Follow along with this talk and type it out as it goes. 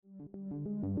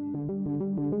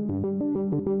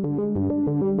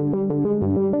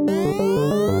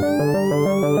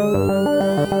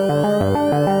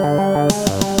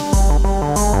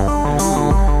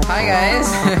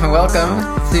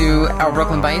welcome to our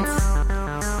Brooklyn Bites,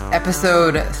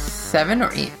 episode 7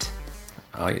 or 8.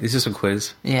 Oh, is this a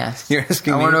quiz? Yes. You're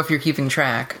asking I me? want to know if you're keeping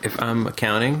track. If I'm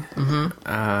counting,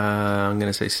 I'm going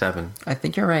to say 7. I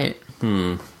think you're right.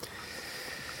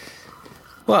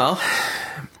 Well,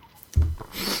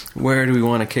 where do we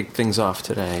want to kick things off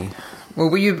today? Well,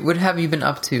 what have you been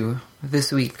up to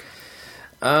this week?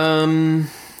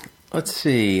 Let's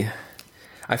see.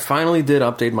 I finally did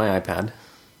update my iPad.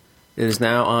 It is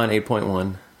now on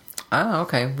 8.1. Oh,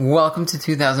 okay. Welcome to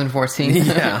 2014.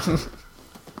 Yeah.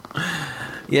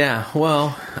 Yeah,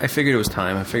 well, I figured it was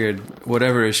time. I figured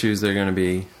whatever issues they're going to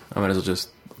be, I might as well just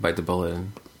bite the bullet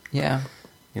and, Yeah.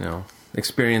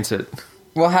 experience it.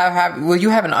 Well, you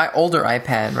have an older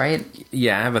iPad, right?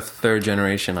 Yeah, I have a 3rd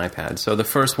generation iPad. So the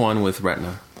first one with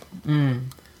Retina.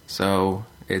 So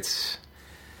it's,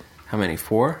 how many?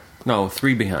 4? No,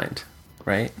 3 behind,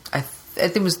 right? I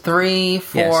think it was 3,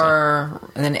 4, Yeah,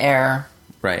 and then Air.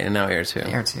 Right, and now Air 2.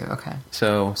 Air 2, okay.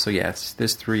 So yeah,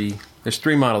 there's 3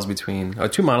 models between,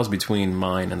 2 models between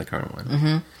mine and the current one.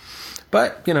 Mm-hmm.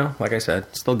 But, like I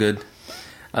said, still good.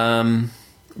 Ran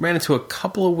into a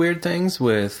couple of weird things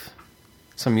with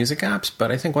some music apps,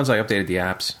 but I think once I updated the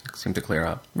apps, it seemed to clear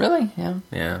up. Really? Yeah.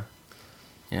 Yeah,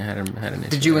 I had an issue.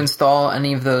 Did you there. install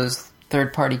any of those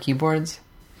third-party keyboards?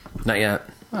 Not yet.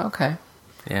 Oh, okay.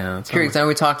 Yeah. It's Curious. I know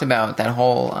we talked about that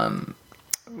whole,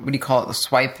 what do you call it, the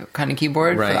swipe kind of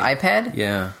keyboard for the iPad?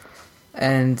 Yeah.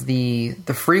 And the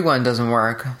free one doesn't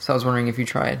work, so I was wondering if you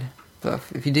tried. But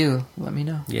if you do, let me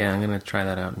know. Yeah, I'm going to try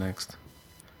that out next.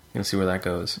 I'm going to see where that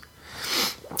goes.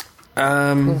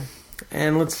 Cool.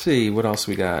 And let's see, what else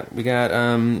we got? We got,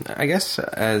 I guess,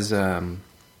 as sort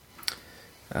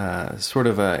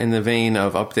of in the vein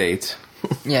of updates.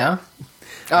 Yeah.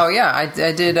 Oh, yeah, I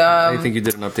did... I think you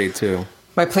did an update, too.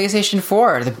 My PlayStation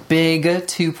 4, the big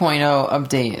 2.0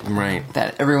 update. Right.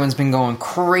 That everyone's been going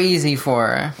crazy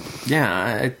for.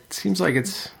 Yeah, it seems like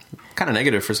it's kind of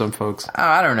negative for some folks. Oh,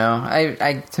 I don't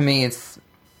know. To me, it's...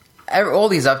 all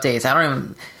these updates, I don't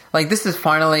even... Like, this is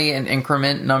finally an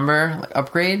increment number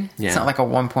upgrade. Yeah. It's not like a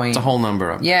 1 point... It's a whole number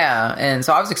up. Yeah, and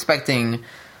so I was expecting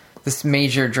this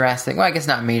major drastic... Well, I guess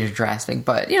not major drastic,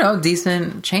 but,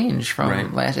 decent change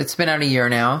from last... It's been out a year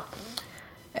now,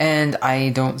 and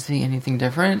I don't see anything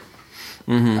different.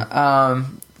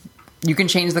 Mm-hmm. You can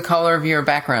change the color of your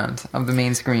background of the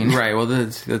main screen. Right, well,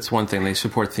 that's one thing. They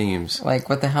support themes. Like,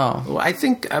 what the hell? Well, I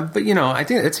think... but, I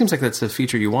think it seems like that's a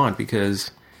feature you want,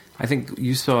 because... I think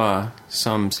you saw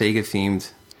some Sega-themed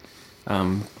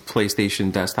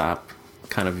PlayStation desktop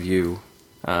kind of view.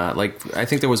 I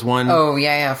think there was one... Oh,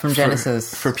 yeah, from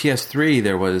Genesis. For PS3,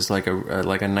 there was like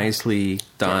a nicely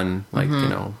done, like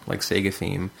Sega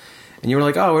theme. And you were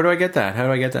like, oh, where do I get that? How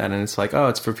do I get that? And it's like, oh,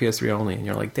 it's for PS3 only. And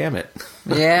you're like, damn it.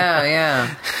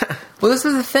 Yeah. Well, this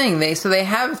is the thing. They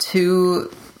have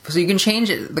 2... So you can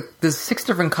change it. There's 6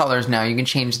 different colors now. You can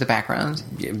change the background.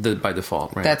 Yeah, by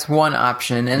default, right? That's one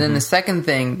option. And then the second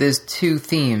thing, there's 2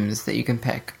 themes that you can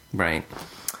pick. Right.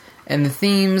 And the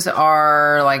themes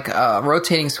are like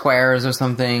rotating squares or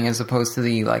something, as opposed to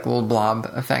the like little blob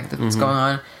effect that's going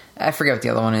on. I forget what the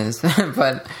other one is.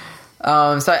 But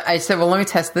so I said, well, let me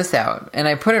test this out. And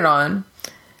I put it on,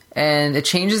 and it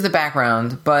changes the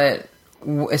background. But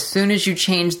as soon as you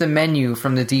change the menu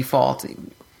from the default...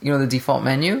 the default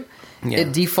menu,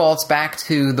 it defaults back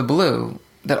to the blue,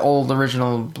 that old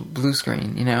original blue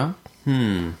screen,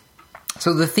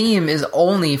 So the theme is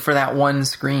only for that one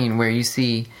screen where you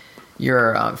see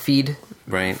your feed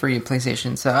for your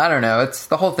PlayStation. So I don't know.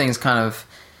 The whole thing is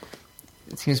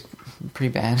it seems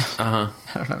pretty bad. Uh-huh.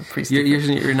 I don't know. Pretty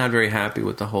stupid. You're not very happy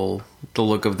with the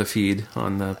look of the feed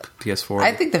on the PS4.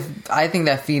 I think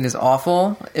that feed is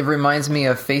awful. It reminds me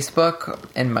of Facebook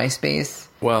and MySpace.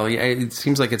 Well, yeah, it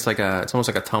seems like it's almost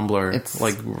like a Tumblr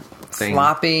thing.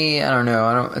 Sloppy. I don't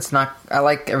know. It's not. I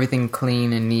like everything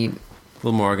clean and neat. A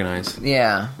little more organized.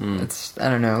 Yeah. I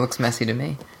don't know. It looks messy to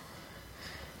me.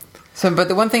 So, but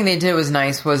the one thing they did was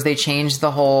nice was they changed the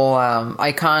whole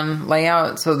icon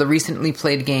layout. So the recently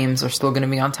played games are still going to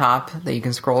be on top that you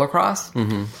can scroll across.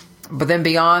 Mm-hmm. But then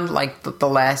beyond like the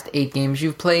last 8 games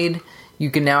you've played, you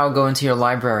can now go into your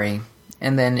library.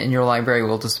 And then in your library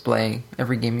will display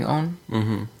every game you own.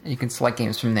 Mm-hmm. You can select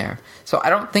games from there. So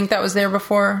I don't think that was there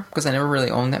before, because I never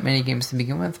really owned that many games to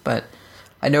begin with. But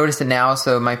I noticed it now,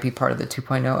 so it might be part of the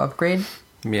 2.0 upgrade.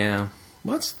 Yeah.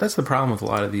 Well, that's the problem with a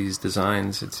lot of these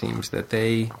designs. It seems that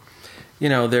they,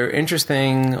 they're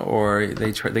interesting, or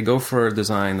they go for a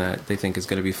design that they think is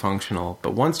going to be functional.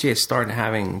 But once you start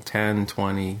having 10,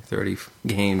 20, 30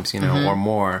 games, or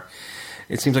more...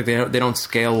 It seems like they don't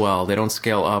scale well. They don't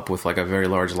scale up with like a very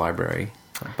large library.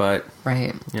 But,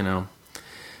 right. I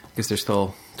guess they're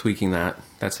still tweaking that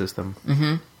system.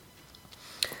 Mm-hmm.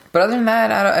 But other than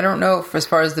that, I don't know as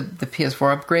far as the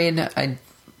PS4 upgrade. I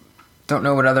don't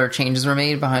know what other changes were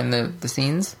made behind the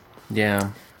scenes.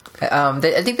 Yeah.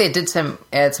 I think they did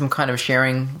add some kind of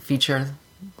sharing feature.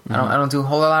 I don't do a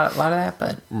whole lot of that,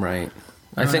 but right.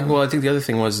 I think the other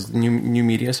thing was new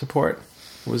media support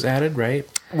was added, right?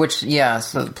 Which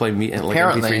so play like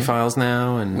MP3 files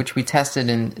now, and which we tested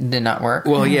and did not work.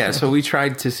 Well, yeah. So we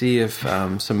tried to see if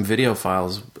some video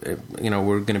files,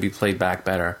 were going to be played back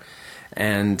better,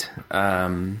 and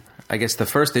I guess the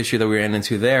first issue that we ran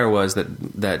into there was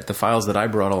that the files that I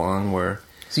brought along were.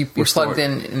 So you plugged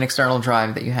in an external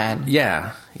drive that you had.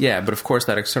 Yeah, but of course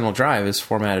that external drive is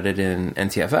formatted in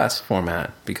NTFS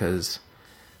format because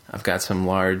I've got some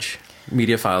large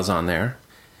media files on there.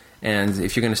 And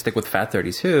if you're going to stick with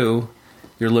FAT32,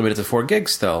 you're limited to 4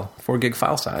 gigs still, 4 gig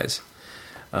file size.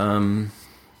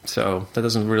 So that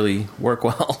doesn't really work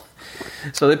well.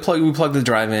 So we plugged the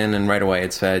drive in, and right away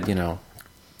it said,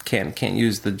 can't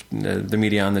use the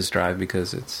media on this drive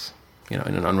because it's in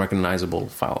an unrecognizable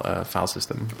file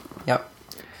system. Yep.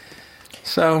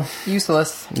 So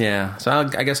useless. Yeah. So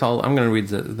I guess I'm going to read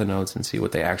the notes and see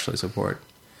what they actually support.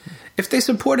 If they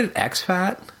supported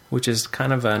exFAT, which is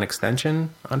kind of an extension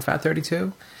on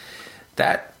FAT32,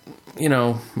 that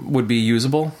would be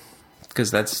usable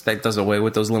because that does away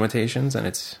with those limitations, and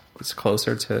it's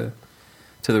closer to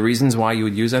the reasons why you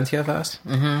would use NTFS.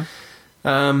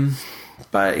 Mm-hmm.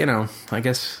 But I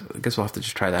guess we'll have to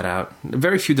just try that out.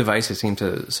 Very few devices seem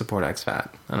to support exFAT.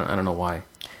 I don't know why.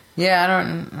 Yeah, I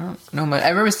don't know much. I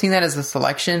remember seeing that as a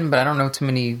selection, but I don't know too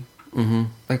many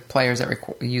players that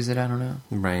use it. I don't know.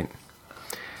 Right.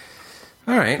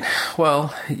 All right.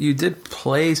 Well, you did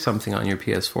play something on your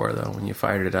PS4 though when you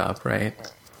fired it up, right?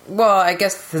 Well, I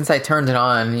guess since I turned it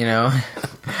on, I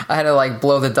had to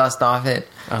blow the dust off it.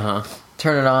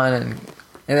 Turn it on and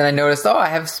then I noticed, I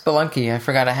have Spelunky. I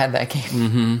forgot I had that game.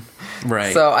 Mm-hmm.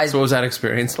 Right. So what was that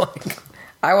experience like?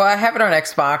 I have it on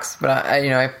Xbox, but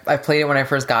I played it when I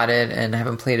first got it, and I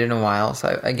haven't played it in a while,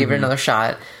 so I gave it another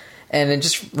shot, and it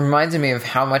just reminded me of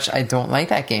how much I don't like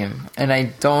that game, and I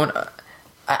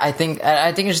think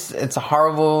it's a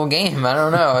horrible game. I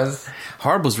don't know.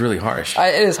 Horrible is really harsh.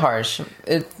 It is harsh.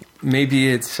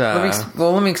 Maybe it's. Let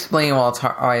me explain why it's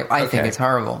I think it's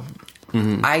horrible.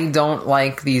 Mm-hmm. I don't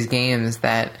like these games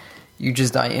that you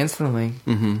just die instantly.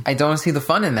 Mm-hmm. I don't see the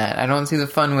fun in that. I don't see the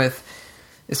fun with,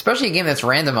 especially a game that's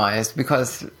randomized,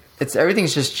 because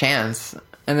everything's just chance.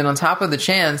 And then on top of the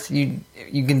chance, you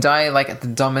can die at the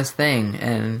dumbest thing,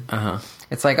 and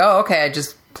it's like, oh, okay, I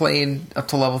just played up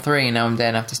to level 3 and now I'm dead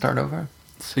and I have to start over.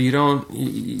 So you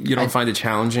don't find it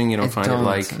challenging? You don't find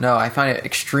it No, I find it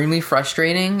extremely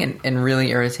frustrating and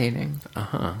really irritating.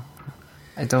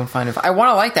 I don't find it. I want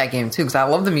to like that game too because I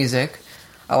love the music,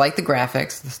 I like the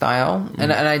graphics, the style,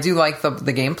 and I do like the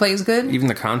gameplay is good. Even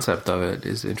the concept of it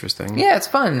is interesting. Yeah, it's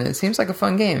fun. It seems like a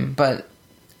fun game, but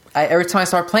every time I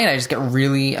start playing, I just get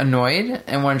really annoyed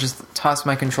and want to just toss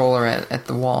my controller at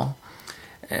the wall.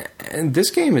 And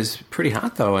this game is pretty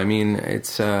hot, though. I mean,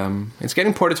 it's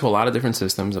getting ported to a lot of different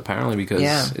systems apparently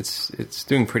because it's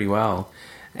doing pretty well.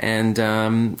 And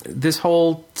this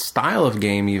whole style of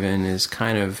game even is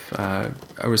kind of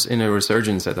in a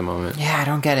resurgence at the moment. Yeah, I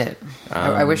don't get it.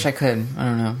 I wish I could. I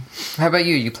don't know. How about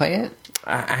you? You play it?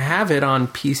 I have it on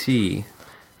PC.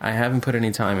 I haven't put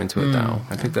any time into it, though.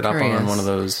 I picked it up on one of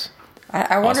those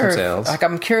I wonder awesome sales.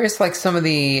 I'm curious, some of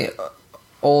the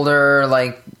older,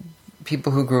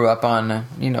 people who grew up on,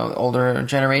 older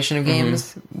generation of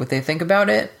games, what they think about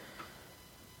it.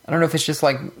 I don't know if it's just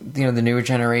the newer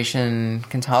generation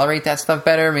can tolerate that stuff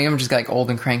better. Maybe I'm just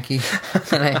old and cranky.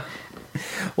 And I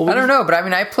don't know, but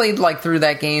I played through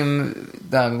that game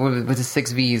with the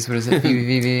 6 Vs. What is it?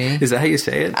 VVVV? Is that how you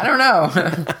say it? I don't know.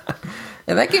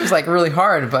 And that game's really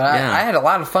hard, but I had a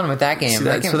lot of fun with that game. See,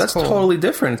 that game that's cool. Totally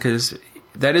different because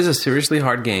that is a seriously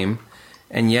hard game,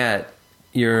 and yet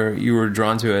you were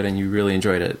drawn to it and you really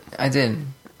enjoyed it. I did.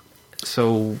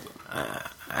 So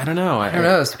I don't know. I don't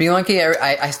know. Spelunky,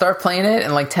 I start playing it,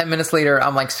 and 10 minutes later,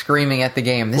 I'm screaming at the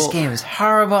game. This game is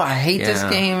horrible. I hate this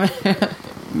game.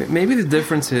 Maybe the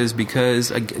difference is because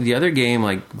the other game,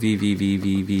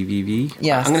 VVVVVVV,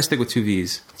 yes. I'm going to stick with 2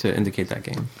 Vs to indicate that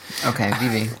game. Okay,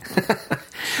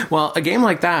 VV. Well, a game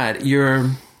like that,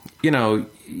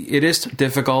 it is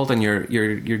difficult, and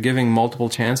you're giving multiple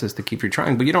chances to keep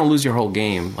retrying, but you don't lose your whole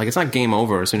game. It's not game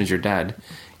over as soon as you're dead.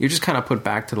 You're just kind of put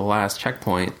back to the last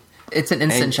checkpoint. It's an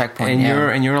instant checkpoint,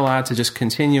 and you're allowed to just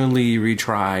continually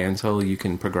retry until you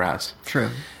can progress. True.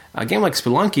 A game like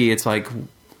Spelunky, it's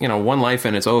one life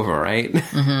and it's over, right?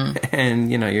 Mm-hmm.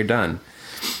 And you're done.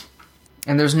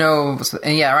 And there's no,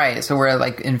 and yeah, right. So where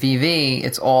like in VV,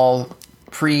 it's all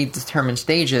predetermined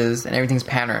stages and everything's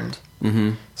patterned.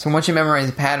 Mm-hmm. So once you memorize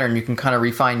a pattern, you can kind of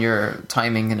refine your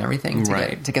timing and everything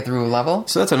to get through a level.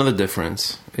 So that's another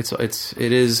difference. It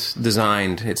is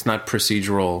designed. It's not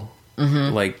procedural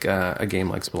like a game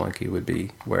like Spelunky would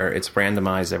be, where it's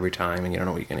randomized every time and you don't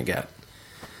know what you're going to get.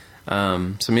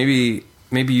 So maybe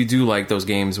you do like those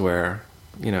games where,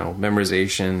 you know,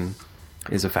 memorization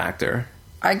is a factor.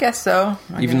 I guess so.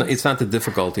 Even though it's not the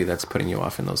difficulty that's putting you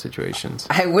off in those situations.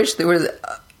 I wish there was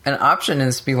an option in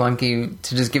Spelunky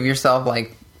to just give yourself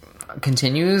like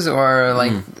continues or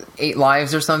like 8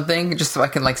 lives or something, just so I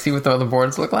can like see what the other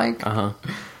boards look like.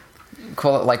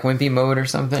 Call it like wimpy mode or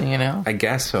something, you know? I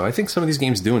guess so. I think some of these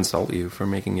games do insult you for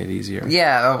making it easier.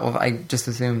 Yeah, well, I just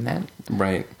assumed that.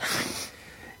 Right.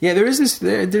 Yeah, there's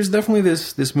definitely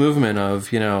this movement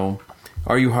of, you know,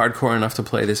 are you hardcore enough to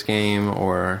play this game,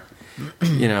 or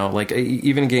you know, like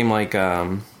even a game like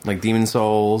Demon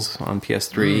Souls on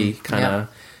PS3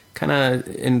 kind of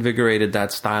invigorated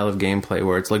that style of gameplay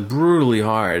where it's like brutally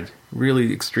hard,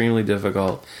 really extremely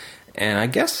difficult. And I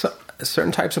guess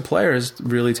certain types of players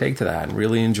really take to that and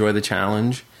really enjoy the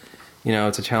challenge. You know,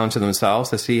 it's a challenge to themselves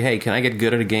to see, hey, can I get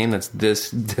good at a game that's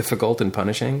this difficult and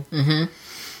punishing? You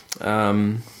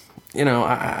know,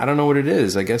 I don't know what it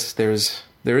is. I guess there is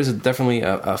definitely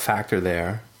a factor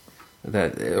there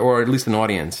that, or at least an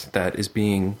audience that is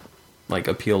being like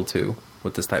appealed to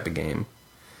with this type of game.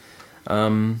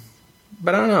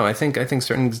 But I don't know. I think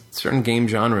certain game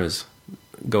genres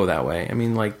go that way. I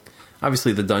mean, like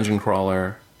obviously the dungeon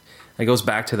crawler, it goes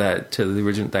back to the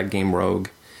original, that game Rogue,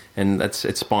 and it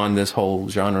spawned this whole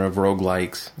genre of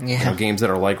roguelikes. Yeah. You know, games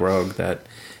that are like Rogue that,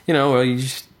 you know,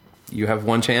 you have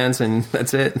one chance and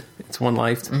that's it. It's one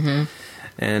life.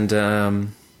 And the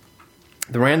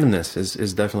randomness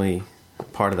is definitely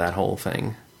part of that whole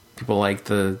thing. People like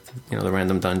the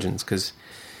random dungeons because,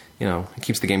 you know, it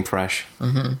keeps the game fresh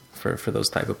for those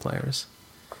type of players.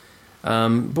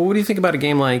 But what do you think about a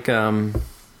game like, I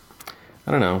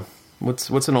don't know,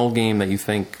 what's an old game that you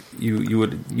think you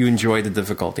enjoy the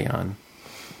difficulty on?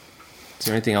 Is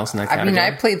there anything else in that category? I mean,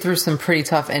 I played through some pretty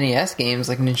tough NES games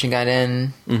like Ninja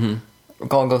Gaiden,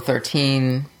 Golgo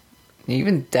 13,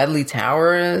 even Deadly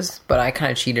Towers, but I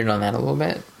kind of cheated on that a little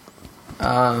bit.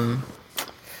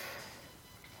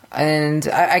 And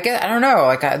I guess, I don't know,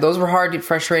 like those were hard,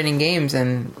 frustrating games,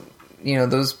 and you know,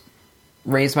 those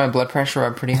raised my blood pressure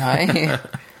up pretty high.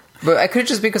 But I could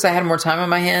just because I had more time on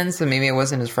my hands, so maybe I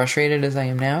wasn't as frustrated as I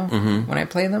am now when I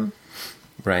play them.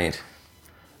 Right.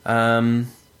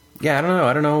 Yeah, I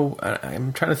don't know.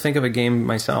 I'm trying to think of a game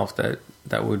myself that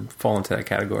would fall into that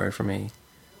category for me,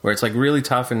 where it's like really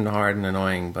tough and hard and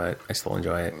annoying, but I still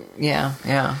enjoy it. Yeah.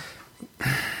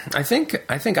 I think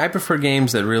I prefer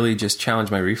games that really just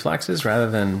challenge my reflexes rather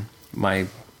than my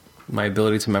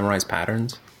ability to memorize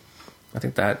patterns. I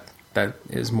think that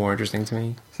is more interesting to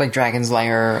me. It's like Dragon's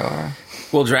Lair or...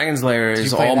 Well, Dragon's Lair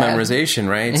is all memorization,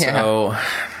 right? Yeah. So,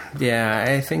 yeah,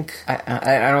 I think...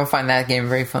 I don't find that game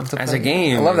very fun to play. As a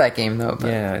game... I love that game, though. But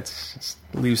yeah, it's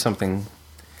leaves something...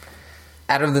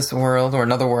 Out of this world or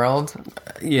another world.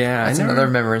 Yeah. That's another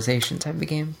memorization type of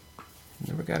game.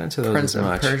 Never got into those Prince as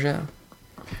much. of Persia.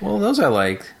 Well, those I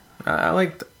liked. I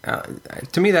liked...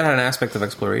 to me, that had an aspect of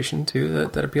exploration, too,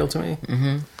 that appealed to me.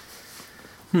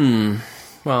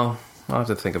 Well, I'll have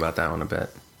to think about that one a bit.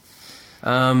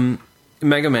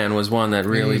 Mega Man was one that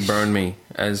really burned me,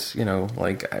 as, you know,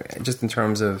 like, just in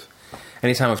terms of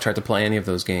anytime I've tried to play any of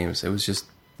those games, it was just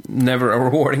never a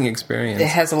rewarding experience. It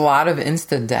has a lot of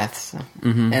insta-deaths.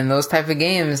 And those type of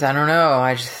games, I don't know,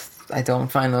 I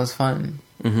don't find those fun.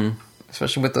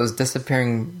 Especially with those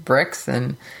disappearing bricks.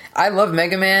 And I love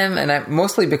Mega Man, and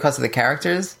mostly because of the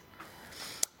characters.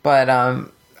 But,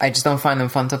 I just don't find them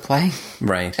fun to play.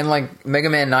 Right. And like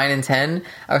Mega Man 9 and 10,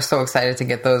 I was so excited to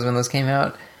get those when those came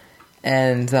out.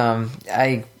 And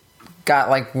I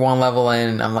got like one level in,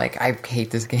 and I'm like, I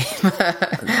hate this game.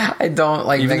 I don't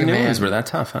like Even Mega the new Man. ones were that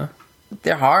tough, huh?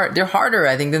 They're hard. They're harder,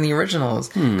 I think, than the originals.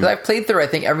 Because I've played through, I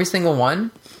think, every single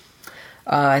one.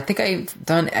 I think I've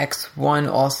done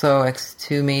X1 also,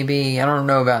 X2 maybe. I don't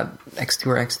know about X2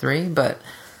 or X3, but...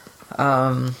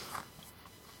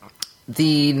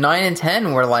 the 9 and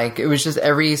 10 were like, it was just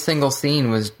every single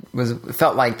scene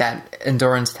felt like that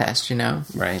endurance test, you know?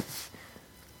 Right.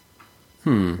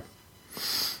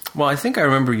 Well, I think I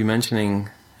remember you mentioning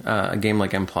a game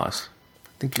like M+.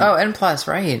 N+,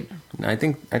 right. I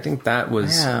think that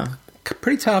was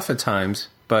pretty tough at times,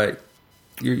 but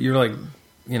you're like,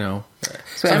 you know,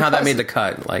 so somehow that made the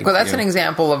cut. Like, well, that's an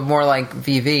example of more like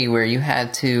VV, where you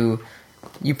had to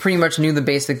you pretty much knew the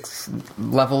basic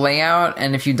level layout,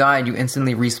 and if you died, you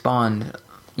instantly respawned,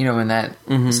 in that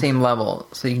same level.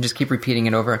 So you can just keep repeating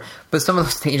it over. But some of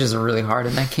those stages are really hard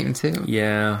in that game, too.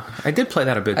 Yeah, I did play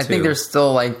that a bit, too. I think there's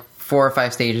still, 4 or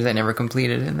 5 stages I never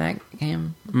completed in that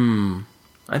game.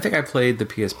 I think I played the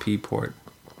PSP port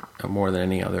more than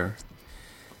any other.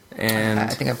 And I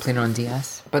think I played it on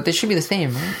DS. But they should be the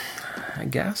same, right? I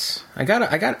guess. I got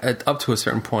it up to a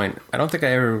certain point. I don't think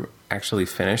I ever actually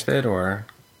finished it, or,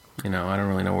 I don't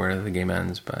really know where the game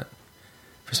ends, but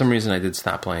for some reason I did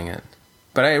stop playing it.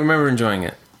 But I remember enjoying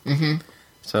it. Mm-hmm.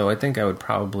 So I think I would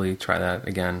probably try that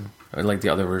again. I would like the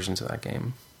other versions of that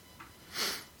game.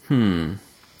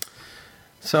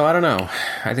 So I don't know.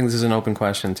 I think this is an open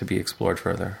question to be explored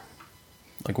further.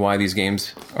 Like why these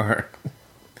games are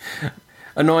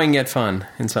annoying yet fun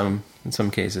in some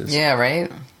cases. Yeah, right?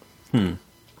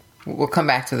 We'll come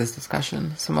back to this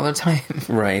discussion some other time.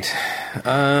 Right.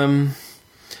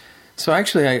 So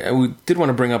actually, we did want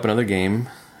to bring up another game,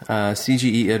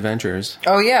 CGE Adventures.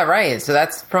 Oh, yeah, right. So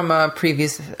that's from a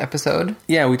previous episode.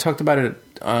 Yeah, we talked about it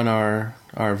on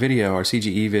our video, our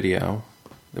CGE video,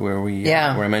 where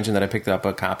I mentioned that I picked up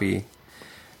a copy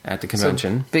at the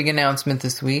convention. So big announcement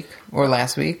this week, or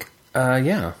last week.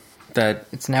 Yeah. That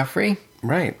it's now free.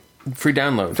 Right. Free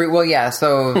download. Well, yeah,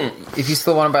 so if you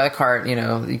still want to buy the cart, you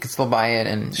can still buy it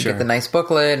and get the nice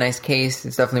booklet, nice case.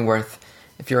 It's definitely worth,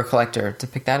 if you're a collector, to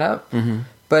pick that up. Mm-hmm.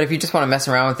 But if you just want to mess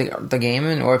around with the game,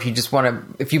 or if you just want to,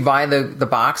 if you buy the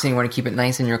box and you want to keep it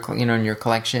nice in your in your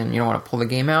collection, you don't want to pull the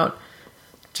game out,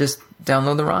 just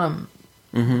download the ROM.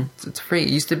 Mm-hmm. It's free. It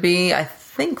used to be, I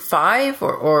think, $5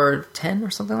 or $10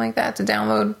 or something like that to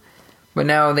download, but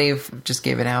now they've just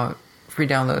gave it out. Free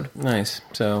download. Nice.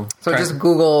 So just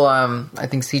Google, I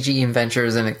think CGE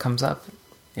Adventures, and it comes up.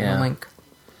 Yeah. The link.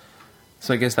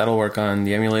 So I guess that'll work on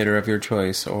the emulator of your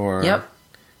choice, or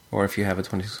if you have a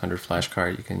 2600 flash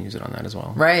card, you can use it on that as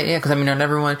well. Right. Yeah. Because not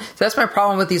everyone. So that's my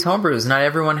problem with these homebrews. Not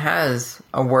everyone has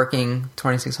a working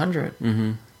 2600.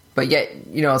 Mm-hmm. But yet,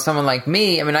 someone like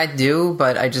me. I do,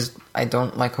 but I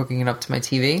don't like hooking it up to my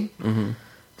TV. Mm-hmm.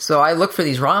 So I look for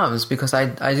these ROMs because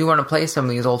I do want to play some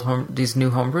of these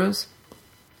new homebrews.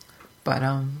 But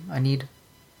I need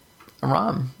a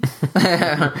ROM.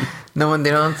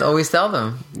 They don't always sell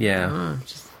them. Yeah.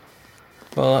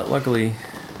 Well, luckily,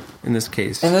 in this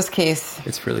case,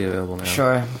 it's freely available now.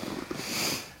 Sure.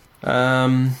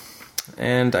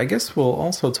 And I guess we'll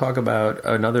also talk about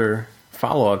another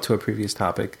follow-up to a previous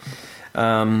topic.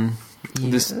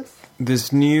 Yes.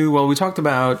 This new. Well, we talked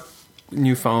about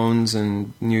new phones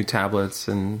and new tablets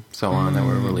and so on that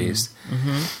were released.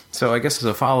 Mm-hmm. So I guess as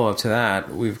a follow-up to that,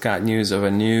 we've got news of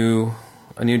a new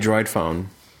Droid phone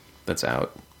that's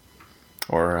out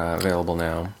or available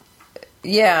now.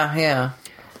 Yeah.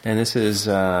 And this is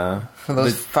for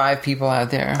those 5 people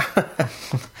out there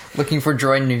looking for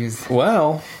Droid news.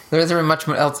 Well, there isn't much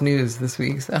else news this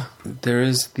week. So there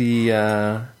is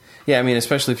the.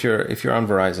 Especially if you're on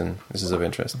Verizon, this is of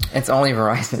interest. It's only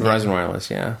Verizon. Verizon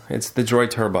Wireless, yeah. It's the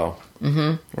Droid Turbo.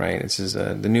 Mm-hmm. Right. This is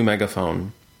the new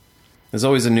megaphone. There's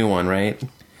always a new one, right?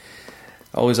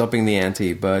 Always upping the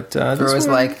ante, but they're always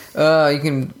like, you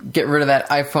can get rid of that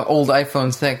old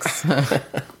iPhone 6.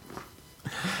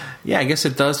 Yeah, I guess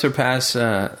it does surpass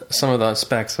some of the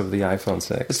specs of the iPhone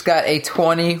 6. It's got a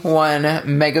 21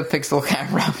 megapixel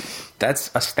camera.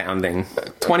 That's astounding.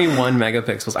 21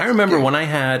 megapixels. I remember when I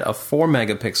had a 4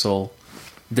 megapixel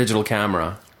digital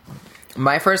camera.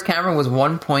 My first camera was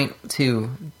 1.2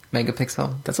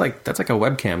 megapixel. That's like a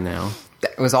webcam now.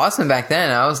 It was awesome back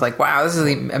then. I was like, wow, this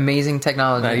is amazing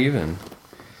technology. Not even.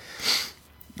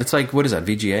 It's like, what is that,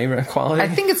 VGA quality? I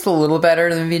think it's a little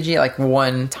better than VGA, like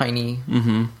one tiny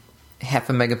half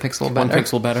a megapixel better. 1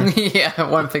 pixel better? Yeah,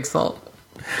 1 pixel.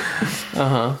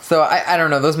 So I don't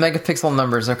know. Those megapixel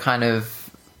numbers are kind of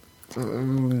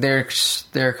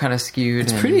they're kind of skewed.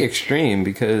 It's pretty extreme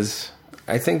because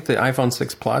I think the iPhone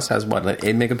 6 Plus has an 8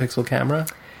 megapixel camera.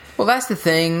 Well, that's the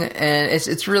thing, and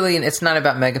it's really not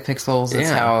about megapixels. It's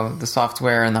how the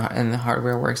software and the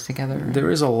hardware works together. There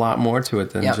is a lot more to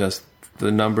it than just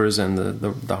the numbers and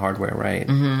the hardware, right?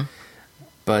 Mm-hmm.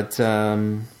 But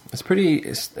it's pretty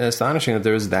astonishing that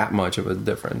there is that much of a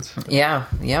difference. Yeah.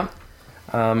 Yep.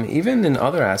 Even in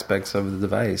other aspects of the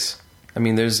device.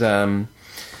 There's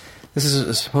this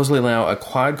is supposedly now a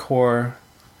quad-core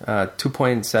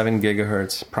 2.7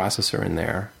 gigahertz processor in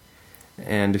there.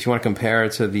 And if you want to compare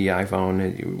it to the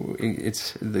iPhone,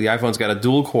 the iPhone's got a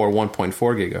dual-core 1.4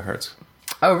 gigahertz.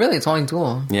 Oh, really? It's only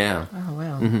dual? Yeah. Oh,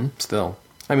 wow. Mm-hmm. Still.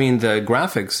 The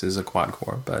graphics is a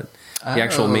quad-core, but the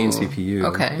actual main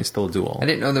CPU is still dual. I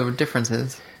didn't know there were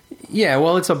differences. Yeah,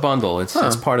 well, it's a bundle. It's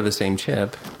part of the same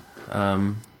chip.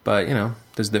 But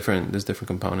there's different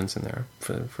components in there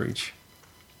for each.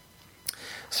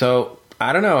 So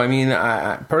I don't know. I mean,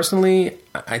 I personally,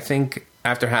 I think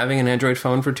after having an Android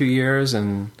phone for 2 years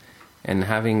and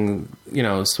having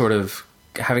sort of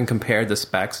having compared the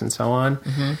specs and so on,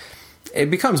 it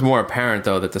becomes more apparent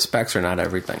though that the specs are not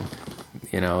everything.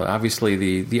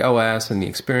 Obviously the OS and the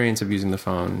experience of using the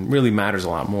phone really matters a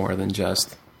lot more than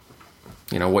just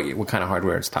what kind of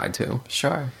hardware it's tied to.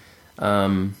 Sure.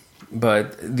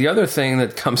 But the other thing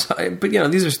that comes,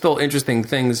 these are still interesting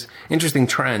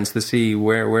trends to see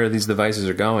where these devices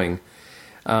are going.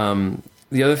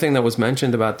 The other thing that was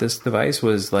mentioned about this device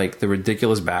was like the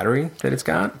ridiculous battery that it's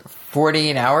got.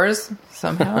 48 hours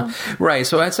somehow? Right.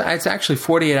 So it's actually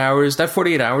 48 hours. That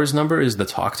 48 hours number is the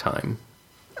talk time.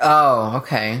 Oh,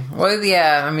 okay. Well,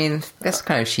 yeah, I mean, that's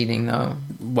kind of cheating, though.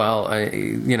 Well,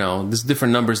 there's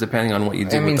different numbers depending on what you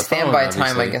do with the phone. Standby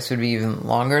time, I guess, would be even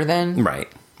longer then. Right.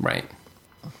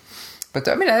 But,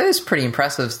 I mean, that is pretty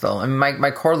impressive still. I mean,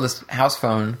 my cordless house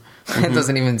phone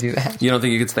doesn't even do that. You don't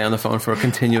think you could stay on the phone for a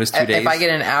continuous 2 days? If I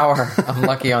get an hour, I'm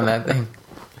lucky on that thing.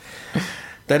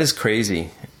 That is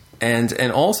crazy.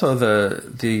 And also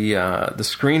the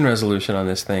screen resolution on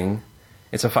this thing,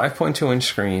 it's a 5.2 inch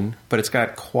screen, but it's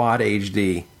got Quad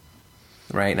HD.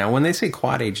 Right now, when they say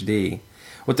Quad HD,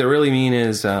 what they really mean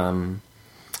is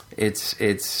it's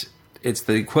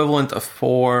the equivalent of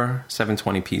 4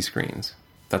 720p screens.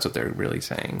 That's what they're really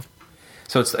saying.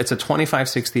 So it's a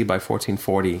 2560 by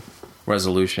 1440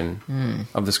 resolution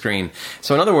of the screen.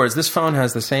 So in other words, this phone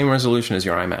has the same resolution as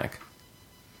your iMac.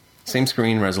 Same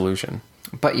screen resolution.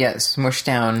 But yet smushed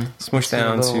down. To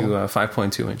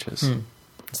 5.2 inches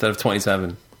instead of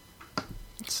 27.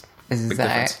 Is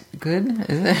that good?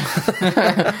 Is it?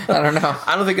 I don't know.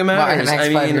 I don't think it matters. My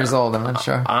iMac's 5 years old. I'm not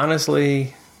sure.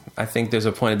 Honestly, I think there's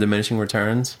a point of diminishing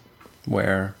returns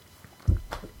where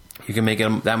you can make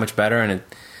it that much better, and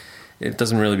it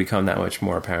doesn't really become that much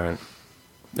more apparent.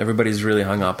 Everybody's really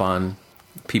hung up on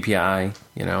PPI,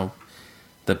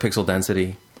 the pixel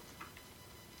density.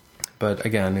 But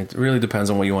again, it really depends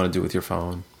on what you want to do with your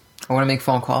phone. I want to make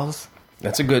phone calls.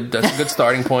 That's a good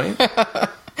starting point.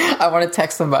 I want to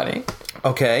text somebody.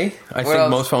 Okay. I think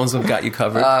most phones have got you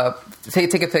covered.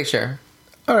 Take a picture.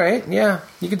 All right. Yeah,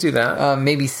 you could do that.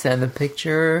 Maybe send a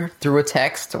picture through a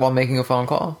text while making a phone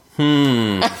call.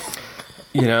 That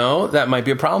might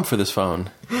be a problem for this phone.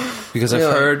 Because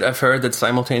really? I've heard that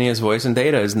simultaneous voice and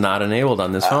data is not enabled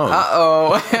on this phone.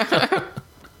 Uh-oh.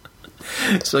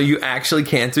 So you actually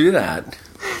can't do that.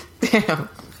 Damn.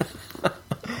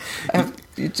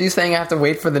 You saying I have to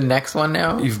wait for the next one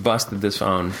now? You've busted this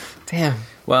phone. Damn.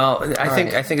 Well, I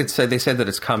think they said that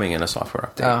it's coming in a software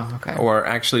update. Oh, okay. Or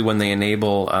actually when they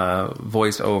enable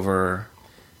voice over,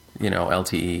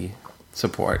 LTE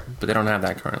support, but they don't have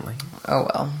that currently. Oh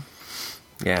well.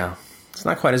 Yeah, it's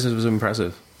not quite as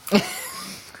impressive.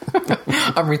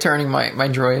 I'm returning my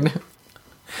Droid.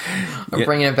 I'm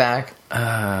bringing it back.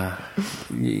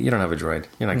 You don't have a Droid.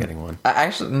 You're not getting one.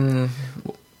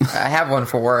 I have one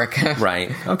for work.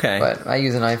 Right. Okay. But I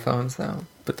use an iPhone, so.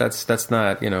 But that's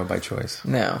not by choice.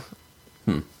 No.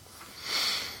 All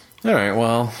right.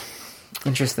 Well.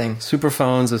 Interesting.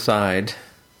 Superphones aside,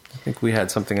 I think we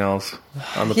had something else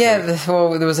on the plate. Yeah.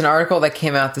 There was an article that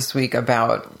came out this week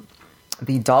about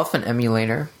the Dolphin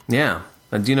emulator. Yeah.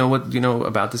 Do you know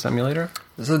about this emulator?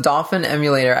 So the Dolphin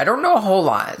emulator, I don't know a whole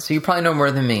lot, so you probably know more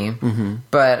than me. Mm-hmm.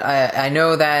 But I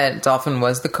know that Dolphin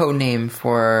was the code name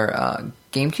for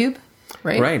GameCube,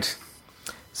 right? Right.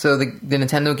 So the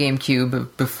Nintendo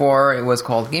GameCube, before it was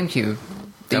called GameCube,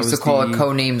 they used to call it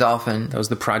codename Dolphin. That was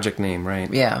the project name,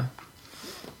 right? Yeah.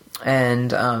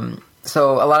 And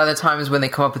so a lot of the times when they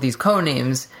come up with these code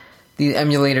names, the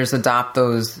emulators adopt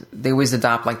those. They always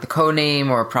adopt like the code name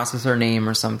or a processor name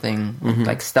or something,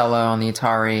 like Stella on the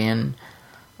Atari, and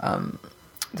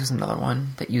there's another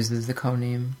one that uses the code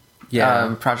name.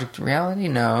 Yeah, Project Reality.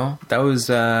 No, that was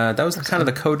kind of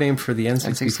the code name for the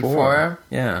N64.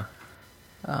 Yeah.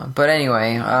 But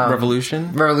anyway,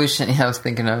 Revolution. Yeah, I was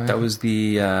thinking of it. That was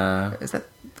the. Is that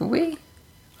the Wii?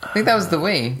 I think that was the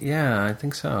Wii. Yeah, I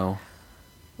think so.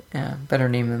 Yeah, better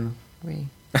name than the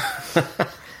Wii.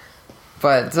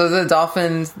 But so the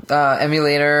Dolphin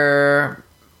emulator,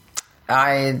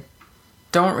 I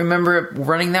don't remember it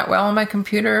running that well on my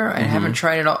computer. I haven't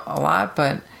tried it a lot,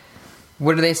 but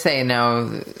what do they say now?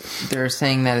 They're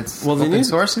saying that it's open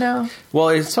source now? Well,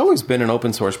 it's always been an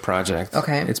open source project.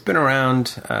 Okay. It's been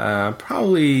around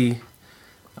probably,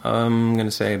 I'm going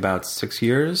to say about 6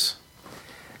 years.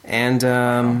 And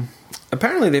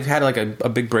apparently they've had like a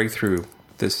big breakthrough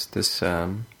this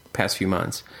past few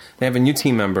months. They have a new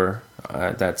team member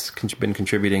that's been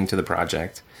contributing to the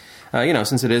project.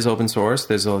 since it is open source,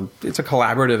 it's a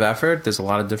collaborative effort. There's a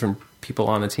lot of different people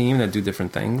on the team that do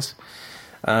different things.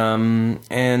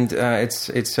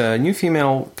 It's a new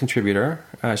female contributor.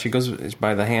 She goes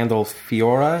by the handle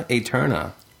Fiora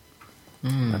Eterna.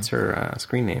 That's her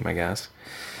screen name, I guess.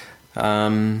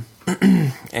 And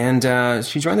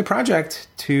she joined the project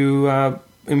to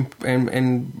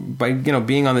and by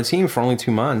being on the team for only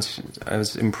 2 months,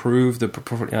 has improved the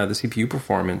CPU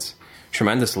performance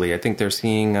tremendously. I think they're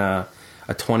seeing a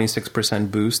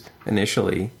 26% boost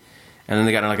initially, and then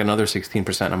they got like another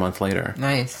 16% a month later.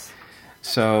 Nice.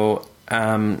 So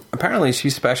apparently, she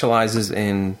specializes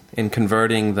in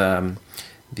converting the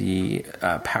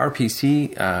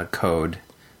PowerPC code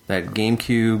that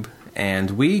GameCube and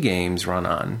Wii games run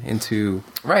on into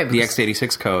the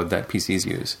x86 code that PCs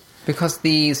use. Because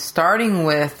starting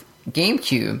with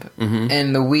GameCube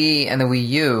and the Wii and the Wii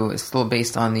U is still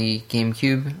based on the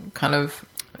GameCube kind of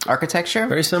architecture.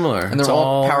 Very similar. And they're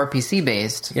all PowerPC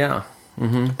based. Yeah.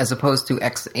 As opposed to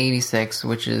x86,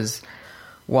 which is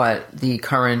what the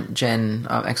current gen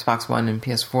Xbox One and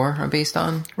PS4 are based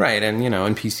on. Right, and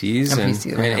and PCs and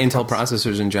Intel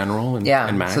processors in general and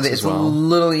Macs so it's as well. a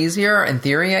little easier in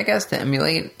theory, I guess, to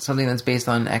emulate something that's based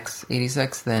on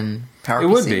x86 than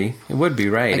PowerPC. It would be,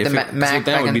 right. Like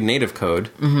that would be native code.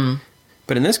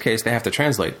 But in this case, they have to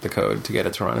translate the code to get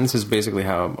it to run. And this is basically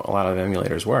how a lot of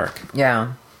emulators work.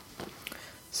 Yeah.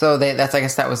 So I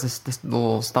guess that was this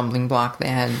little stumbling block they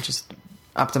had, just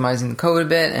optimizing the code a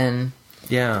bit and...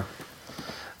 Yeah.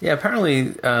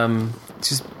 Apparently,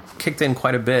 she's kicked in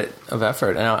quite a bit of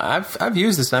effort. Now, I've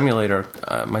used this emulator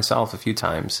myself a few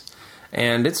times,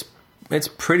 and it's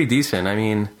pretty decent. I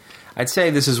mean, I'd say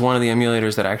this is one of the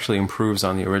emulators that actually improves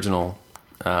on the original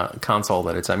console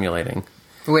that it's emulating.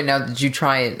 Wait, now did you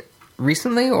try it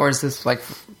recently, or is this like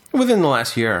within the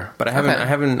last year? But I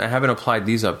haven't applied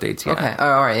these updates yet. Okay,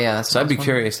 all right, yeah. So I'd be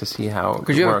curious to see how it works.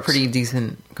 Because you have a pretty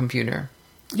decent computer.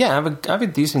 Yeah, I have a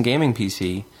decent gaming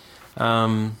PC.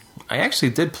 I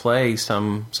actually did play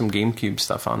some GameCube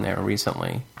stuff on there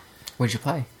recently. What'd you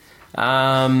play?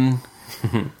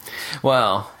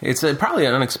 Well, it's probably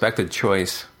an unexpected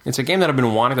choice. It's a game that I've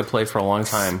been wanting to play for a long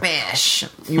time. Smash!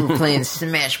 You were playing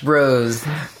Smash Bros.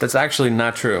 That's actually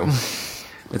not true.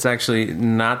 It's actually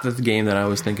not the game that I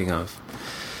was thinking of.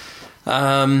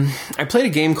 I played a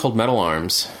game called Metal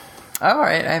Arms. All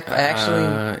right, I actually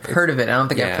heard of it. I don't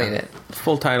think I played it.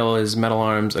 Full title is Metal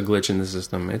Arms: A Glitch in the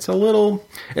System. It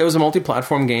was a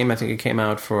multi-platform game. I think it came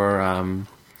out for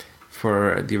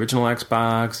the original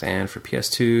Xbox and for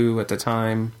PS2 at the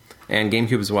time, and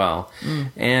GameCube as well.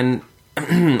 And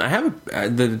I have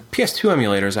the PS2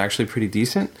 emulator is actually pretty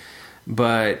decent,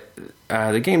 but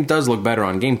the game does look better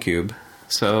on GameCube,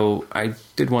 so I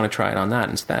did want to try it on that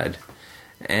instead.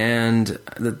 And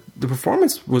the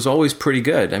performance was always pretty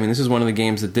good. I mean, this is one of the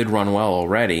games that did run well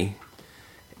already.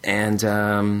 And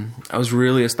I was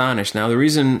really astonished. Now, the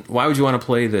reason why would you want to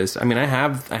play this? I mean, I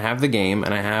have the game,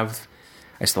 and I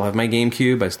still have my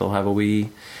GameCube. I still have a Wii.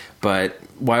 But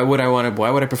why would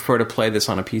I prefer to play this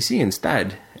on a PC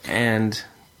instead? And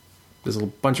there's a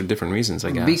bunch of different reasons,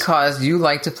 I guess. Because you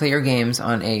like to play your games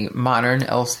on a modern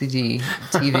LCD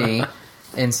TV.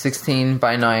 In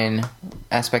 16:9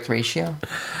 aspect ratio?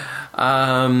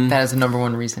 That is the number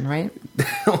one reason, right?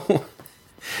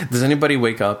 Does anybody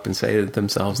wake up and say to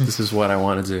themselves, this is what I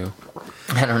want to do?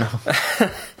 I don't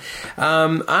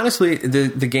know. Honestly,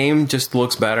 the game just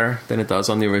looks better than it does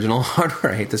on the original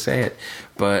hardware. I hate to say it,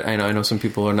 but I know some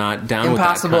people are not down with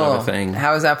that kind of a thing.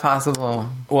 How is that possible?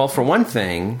 Well, for one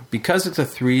thing, because it's a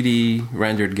 3D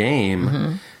rendered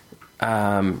game,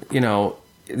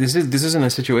 This isn't a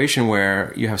situation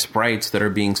where you have sprites that are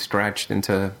being stretched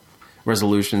into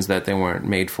resolutions that they weren't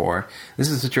made for. This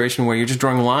is a situation where you're just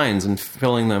drawing lines and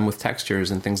filling them with textures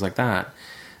and things like that.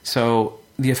 So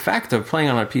the effect of playing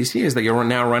on a PC is that you're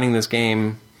now running this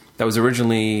game that was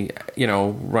originally,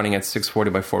 running at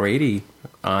 640 by 480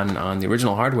 on the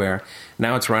original hardware.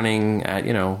 Now it's running at,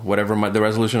 whatever the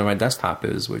resolution of my desktop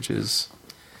is, which is,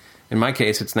 in my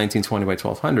case, it's 1920 by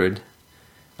 1200.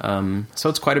 So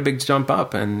it's quite a big jump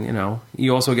up, and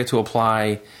you also get to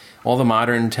apply all the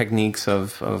modern techniques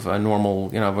of a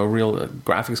normal, of a real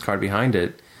graphics card behind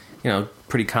it.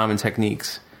 Pretty common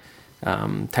techniques,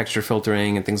 texture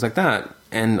filtering and things like that.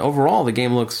 And overall, the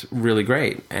game looks really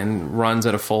great and runs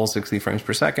at a full 60 frames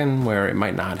per second, where it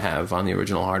might not have on the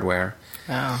original hardware.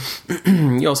 Wow.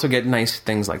 You also get nice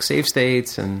things like save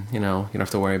states, and you don't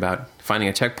have to worry about finding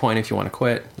a checkpoint if you want to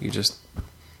quit. You just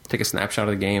take a snapshot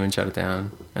of the game and shut it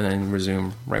down, and then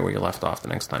resume right where you left off the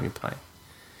next time you play.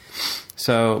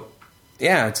 So,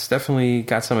 yeah, it's definitely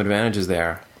got some advantages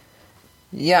there.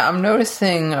 Yeah, I'm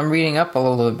reading up a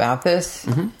little bit about this,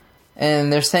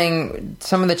 and they're saying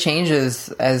some of the changes,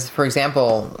 as for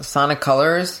example, Sonic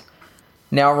Colors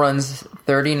now runs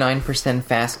 39%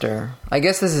 faster. I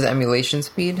guess this is emulation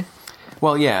speed.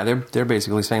 Well, yeah, they're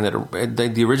basically saying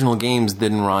that the original games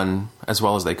didn't run as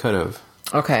well as they could have.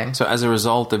 Okay. So as a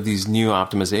result of these new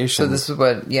optimizations... So this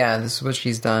is what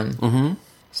she's done. Mm-hmm.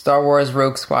 Star Wars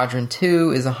Rogue Squadron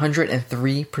 2 is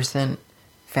 103%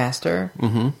 faster.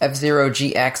 Mm-hmm. F-Zero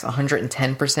GX,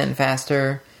 110%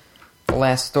 faster. The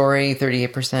Last Story,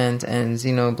 38%. And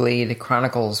Xenoblade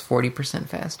Chronicles, 40%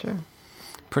 faster.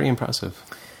 Pretty impressive.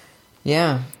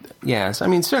 Yeah. Yes, I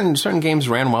mean, certain games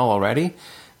ran well already,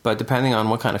 but depending on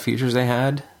what kind of features they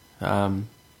had...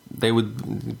 they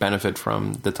would benefit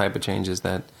from the type of changes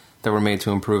that were made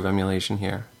to improve emulation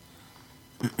here.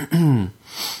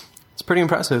 It's pretty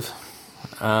impressive.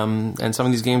 And some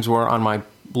of these games were on my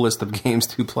list of games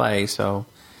to play, so...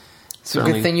 It's a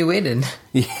good thing you waited.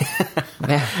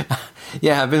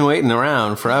 Yeah, I've been waiting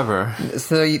around forever.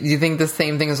 So you think the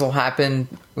same things will happen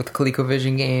with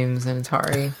ColecoVision games and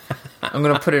Atari? I'm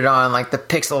going to put it on, like, the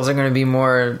pixels are going to be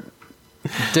more...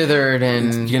 dithered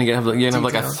and you're gonna have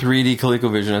like a 3D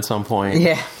ColecoVision at some point.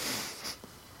 Yeah,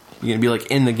 you're gonna be like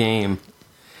in the game.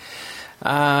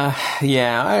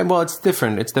 Well, it's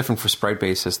different. It's different for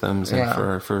sprite-based systems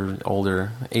and for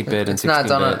older 8-bit and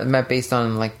 16-bit. It's not based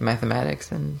on like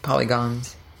mathematics and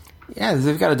polygons. Yeah,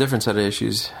 they've got a different set of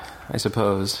issues, I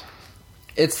suppose.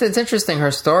 It's interesting, her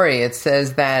story. It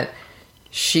says that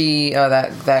she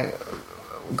that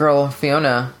girl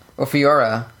Fiora.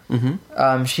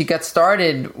 Mm-hmm. She got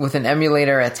started with an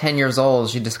emulator at 10 years old.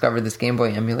 She discovered this Game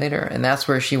Boy emulator, and that's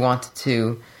where she wanted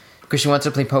to, because she wanted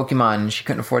to play Pokemon and she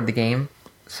couldn't afford the game,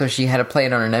 so she had to play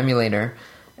it on an emulator,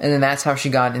 and then that's how she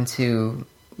got into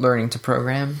learning to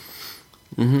program.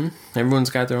 Mm-hmm.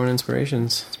 Everyone's got their own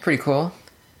inspirations. It's pretty cool.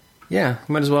 Yeah,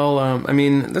 might as well. I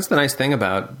mean, that's the nice thing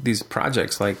about these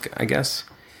projects. Like, I guess,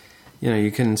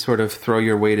 you can sort of throw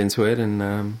your weight into it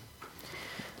and.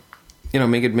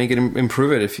 Make it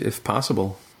improve it if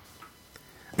possible.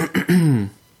 Yeah,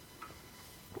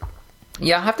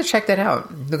 I'll have to check that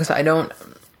out because I don't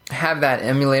have that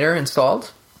emulator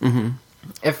installed. Mm-hmm.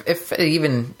 If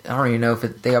even I don't even know if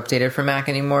they updated for Mac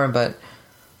anymore, but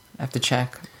I have to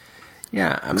check.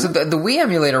 Yeah, so the Wii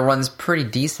emulator runs pretty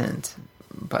decent,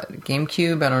 but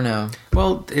GameCube, I don't know.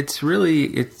 Well, it's really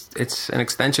it's an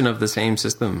extension of the same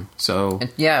system, so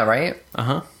yeah, right.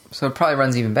 So it probably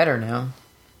runs even better now.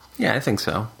 Yeah, I think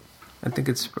so. I think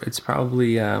it's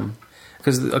probably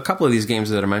because a couple of these games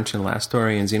that I mentioned, Last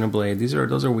Story and Xenoblade,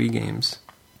 those are Wii games.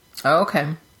 Oh, okay.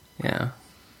 Yeah. I'm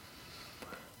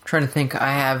trying to think.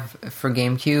 I have for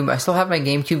GameCube. I still have my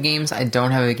GameCube games. I don't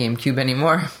have a GameCube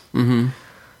anymore. Mm-hmm.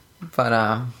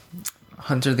 But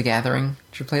Hunter the Gathering.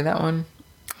 Did you play that one?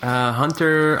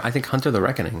 I think Hunter the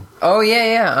Reckoning. Oh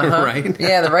yeah. Uh-huh. Right.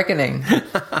 Yeah, the Reckoning.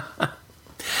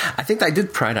 I think I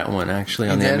did try that one actually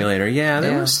on the emulator. Yeah,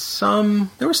 there were some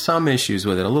issues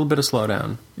with it, a little bit of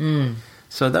slowdown.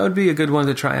 So that would be a good one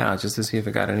to try out just to see if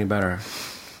it got any better.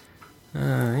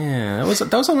 Yeah,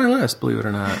 that was on my list, believe it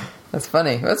or not. That's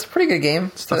funny. That's a pretty good game.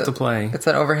 It's tough to play. It's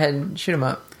an overhead shoot 'em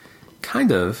up.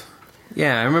 Kind of.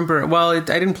 Yeah, I remember. Well, I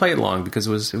didn't play it long because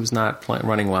it was not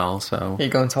running well. So you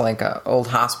go into like an old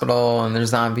hospital and there's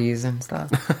zombies and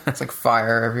stuff. It's like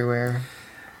fire everywhere.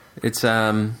 It's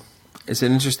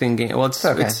an interesting game. Well,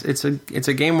 it's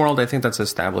a game world. I think that's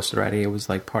established already. It was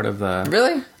like part of the.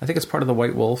 Really? I think it's part of the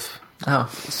White Wolf.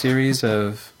 Series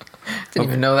of. Didn't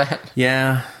even know that.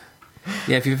 Yeah.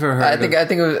 Yeah, if you've ever heard.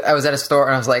 I was at a store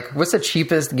and I was like, "What's the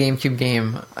cheapest GameCube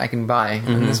game I can buy?"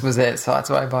 Mm-hmm. And this was it, so that's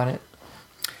why I bought it.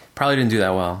 Probably didn't do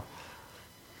that well.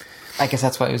 I guess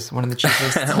that's why it was one of the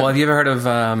cheapest. Well, have you ever heard of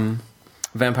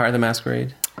Vampire the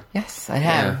Masquerade? Yes, I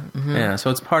have. Yeah, mm-hmm. Yeah,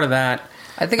 so it's part of that.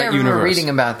 I think I remember reading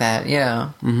about that.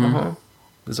 Yeah. Mm-hmm. Uh-huh.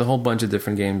 There's a whole bunch of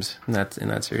different games in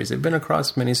that series. They've been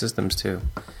across many systems too.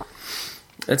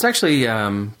 It's actually,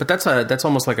 but that's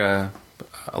almost like a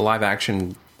live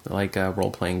action, like a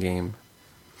role playing game.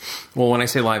 Well, when I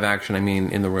say live action, I mean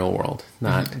in the real world,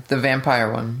 not the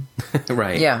vampire one.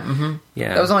 Right. Yeah. Mm-hmm.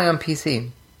 Yeah. That was only on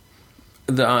PC.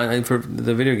 For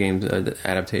the video games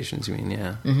adaptations, you mean?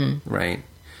 Yeah. Mm-hmm. Right.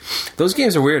 Those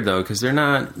games are weird though because they're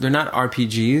not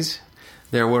RPGs.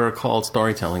 They're what are called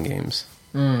storytelling games.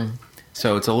 Mm.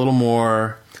 So it's a little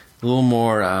more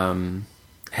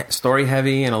story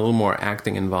heavy and a little more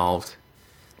acting involved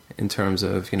in terms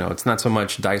of it's not so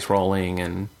much dice rolling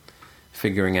and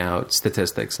figuring out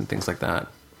statistics and things like that.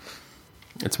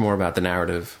 It's more about the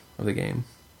narrative of the game.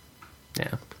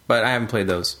 Yeah, but I haven't played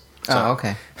those. So. Oh,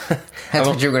 okay. That's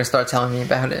what you were going to start telling me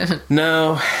about it.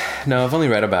 No, I've only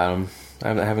read about them.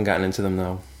 I haven't gotten into them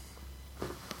though.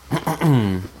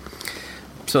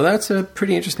 So that's a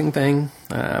pretty interesting thing.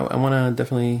 I want to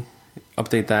definitely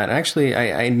update that. Actually,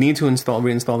 I need to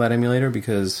reinstall that emulator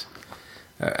because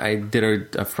I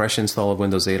did a fresh install of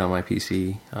Windows 8 on my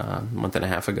PC a month and a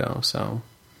half ago. So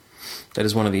that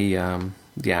is one of the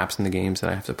apps and the games that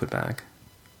I have to put back.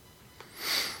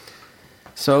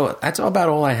 So that's about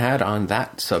all I had on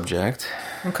that subject.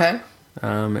 Okay.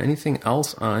 Anything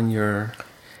else on your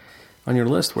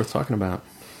list worth talking about?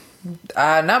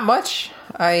 Not much.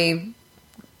 I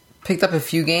picked up a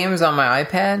few games on my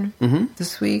iPad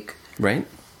this week. Right.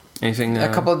 Anything?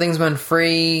 A couple of things went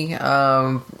free.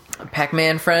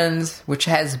 Pac-Man Friends, which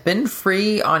has been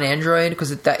free on Android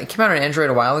because it came out on Android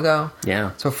a while ago.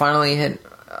 Yeah. So it finally hit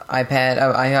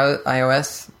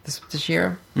iOS this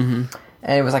year. Mm-hmm.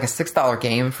 And it was like a $6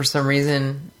 game for some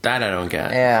reason. That I don't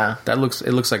get. Yeah. It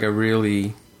looks like a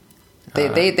really...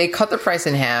 They cut the price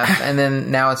in half, and then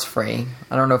now it's free.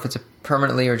 I don't know if it's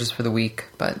permanently or just for the week,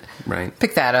 but right.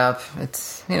 Pick that up.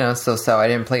 It's so. I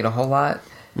didn't play it a whole lot.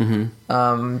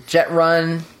 Mm-hmm. Jet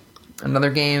Run, another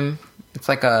game. It's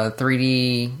like a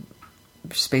 3D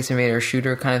Space Invader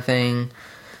shooter kind of thing.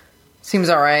 Seems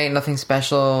alright. Nothing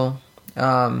special.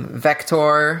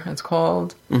 Vector, it's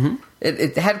called. Mm-hmm.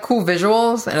 It had cool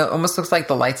visuals, and it almost looks like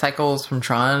the light cycles from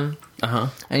Tron.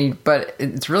 But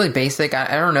it's really basic.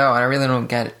 I don't know. I really don't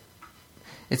get it.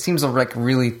 It seems like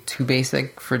really too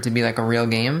basic for it to be like a real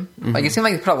game. Mm-hmm. Like it seemed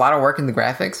like they put a lot of work in the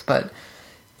graphics, but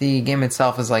the game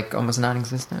itself is like almost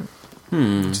non-existent.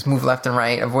 Just move left and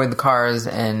right, avoid the cars,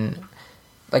 and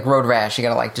like Road Rash, you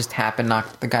gotta like just tap and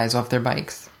knock the guys off their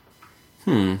bikes.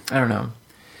 I don't know.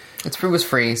 It was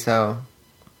free, so.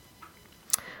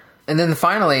 And then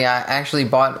finally, I actually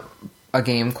bought a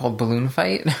game called Balloon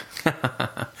Fight.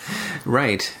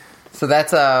 Right. So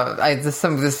that's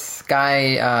this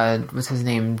guy. What's his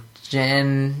name?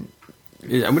 Fang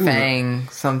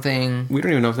something. We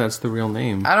don't even know if that's the real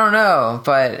name. I don't know,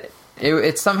 but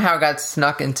it somehow got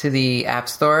snuck into the App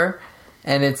Store,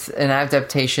 and it's an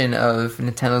adaptation of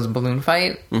Nintendo's Balloon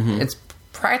Fight. Mm-hmm. It's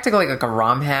practically like a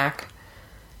ROM hack,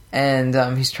 and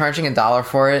he's charging $1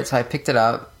 for it. So I picked it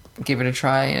up, gave it a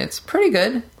try, and it's pretty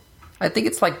good. I think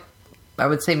it's like, I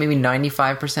would say maybe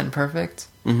 95% perfect.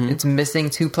 Mm-hmm. It's missing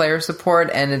 2-player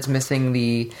support, and it's missing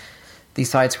the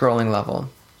side-scrolling level.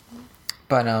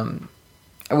 But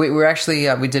we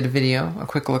did a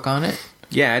quick look on it.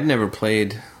 Yeah, I'd never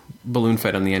played Balloon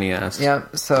Fight on the NES. Yeah,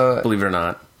 so believe it or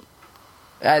not,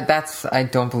 I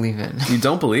don't believe it. You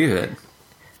don't believe it?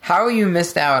 How you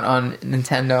missed out on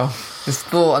Nintendo is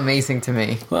still amazing to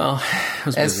me. Well, I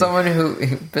was busy. As someone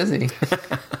who busy.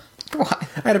 Why?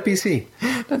 I had a PC.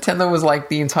 Nintendo was like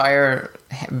the entire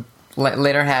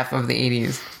later half of the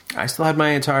 80s. I still had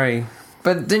my Atari.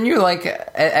 But didn't you like,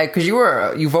 because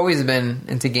you've always been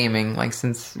into gaming, like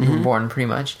since you were born pretty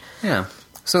much. Yeah.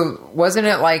 So wasn't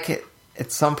it like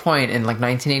at some point in like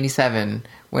 1987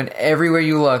 when everywhere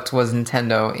you looked was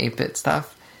Nintendo 8-bit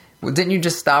stuff? Didn't you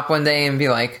just stop one day and be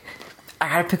like, I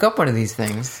gotta pick up one of these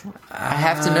things. I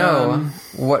have to know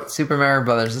what Super Mario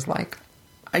Brothers is like.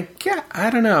 I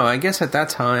don't know. I guess at that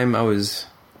time I was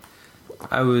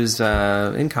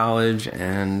in college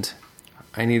and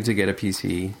I needed to get a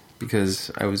PC because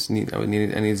I needed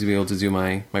to be able to do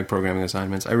my programming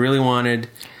assignments. I really wanted.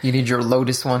 You need your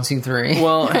Lotus 123.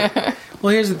 Well,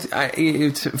 here's at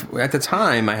the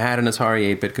time I had an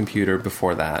Atari 8-bit computer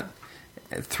before that,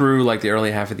 through like the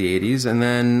early half of the 80s, and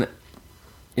then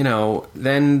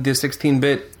the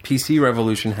 16-bit PC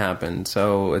revolution happened.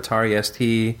 So Atari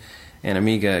ST and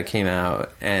Amiga came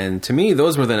out, and to me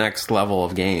those were the next level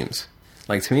of games.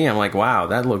 Like, to me, I'm like, wow,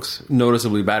 that looks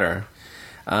noticeably better.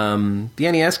 The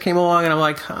NES came along, and I'm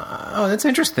like, oh, that's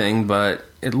interesting, but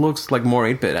it looks like more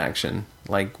 8-bit action.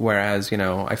 Like, whereas,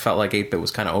 I felt like 8-bit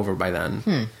was kind of over by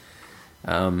then.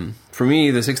 For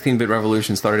me, the 16-bit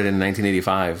revolution started in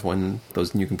 1985 when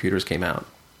those new computers came out.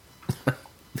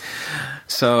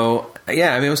 So,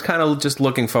 yeah, it was kind of just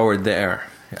looking forward there.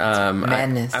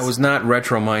 Madness. I was not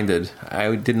retro-minded.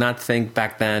 I did not think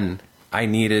back then I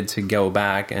needed to go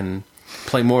back and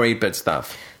play more 8-bit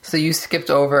stuff. So you skipped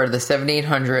over the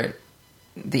 7800,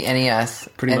 the NES,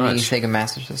 Pretty and much. the Sega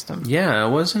Master System. Yeah, it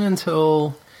wasn't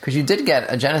until... Because you did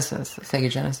get a Sega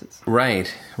Genesis.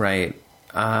 Right.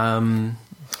 And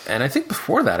I think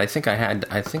before that, I think I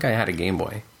had a Game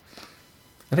Boy.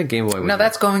 I think Game Boy was... Now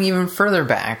that's going even further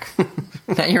back.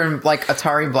 Now you're in like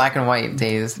Atari black and white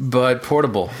days. But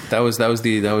portable. That was the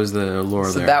lure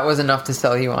there. So that was enough to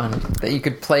sell you on that you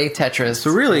could play Tetris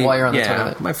while you're on the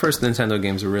toilet. My first Nintendo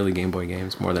games were really Game Boy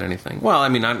games more than anything. Well, I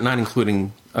mean, not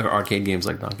including arcade games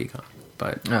like Donkey Kong.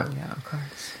 But Oh yeah, of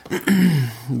course.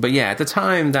 but yeah, at the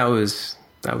time that was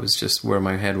just where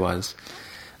my head was.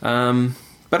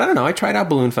 But I don't know. I tried out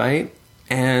Balloon Fight,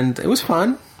 and it was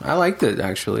fun. I liked it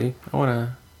actually. I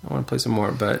want to play some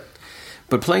more, but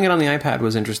playing it on the iPad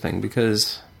was interesting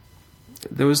because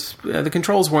there was the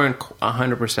controls weren't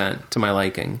 100% to my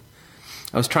liking.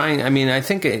 I was trying. I mean, I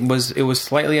think it was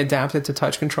slightly adapted to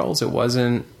touch controls. It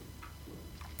wasn't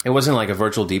like a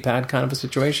virtual D-pad kind of a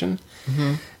situation.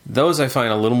 Mm-hmm. Those I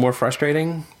find a little more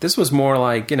frustrating. This was more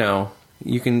like, it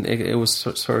was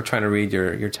sort of trying to read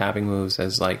your tapping moves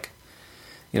as like,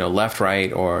 left,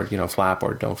 right, or, flap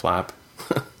or don't flap.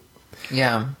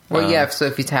 Yeah. Well, yeah. So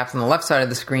if you tap on the left side of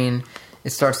the screen,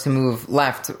 it starts to move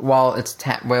left while it's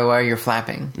while you're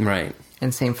flapping. Right.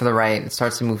 And same for the right. It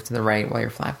starts to move to the right while you're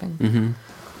flapping. Mm-hmm.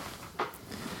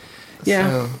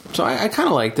 Yeah. So I kind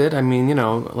of liked it. I mean,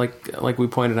 like we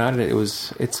pointed out,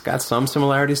 it's got some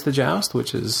similarities to Joust,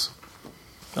 which is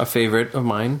a favorite of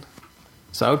mine.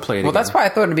 So I would play it again. That's why I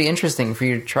thought it'd be interesting for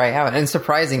you to try out, and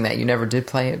surprising that you never did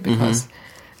play it because,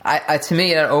 to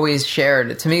me, it always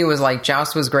shared. To me, it was like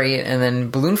Joust was great, and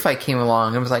then Balloon Fight came along,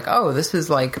 and it was like, oh, this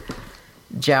is like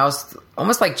Joust,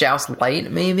 almost like Joust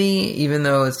Light, maybe, even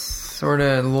though it's sort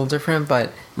of a little different,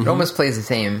 but it almost plays the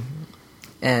same.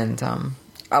 And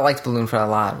I liked Balloon Fight a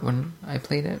lot when I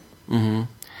played it. Mm-hmm.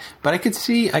 But I could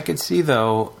see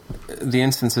though the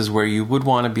instances where you would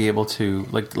want to be able to,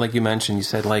 like you mentioned, you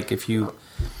said like if you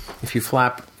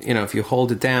flap, if you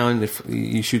hold it down, if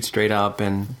you shoot straight up,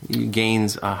 and it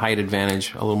gains a height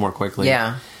advantage a little more quickly.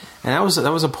 Yeah, and that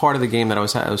was a part of the game that I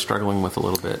was struggling with a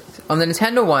little bit. On the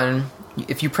Nintendo one,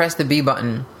 if you press the B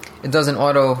button, it does an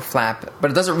auto flap,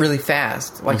 but it does it really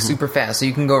fast, like super fast. So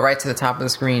you can go right to the top of the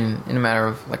screen in a matter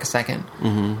of like a second.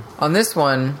 Mm-hmm. On this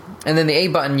one, and then the A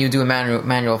button, you do a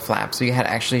manual flap. So you had to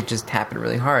actually just tap it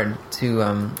really hard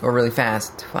or really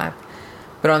fast to flap.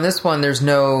 But on this one, there's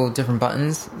no different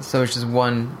buttons. So it's just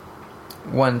one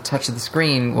touch of the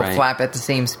screen will flap at the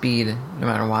same speed no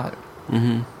matter what.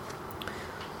 Mm-hmm.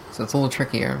 So it's a little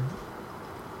trickier.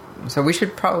 So we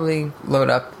should probably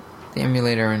load up the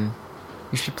emulator and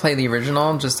you should play the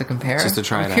original just to compare. Just to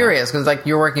try it out. I'm curious, because like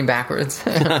you're working backwards.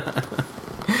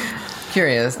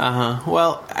 Curious.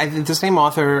 Well, the same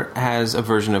author has a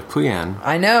version of Puyan.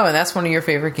 I know, and that's one of your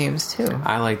favorite games too.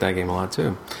 I like that game a lot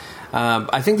too.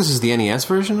 I think this is the NES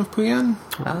version of Puyan.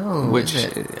 Oh, which is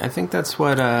it? I think that's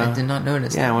what I did not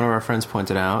notice. Yeah, that. One of our friends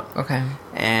pointed out. Okay.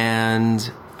 And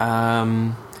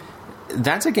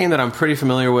that's a game that I'm pretty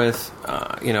familiar with,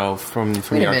 from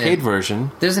the arcade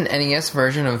version. There's an NES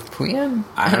version of Puyan?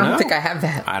 I don't think I have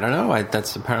that. I don't know.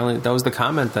 That was the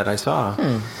comment that I saw.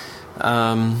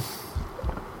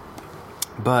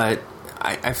 But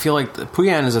I feel like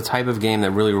Puyan is a type of game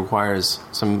that really requires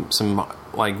some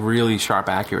like really sharp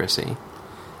accuracy.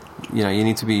 You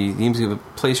need to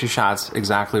place your shots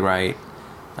exactly right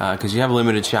because you have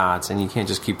limited shots and you can't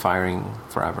just keep firing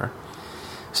forever.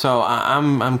 So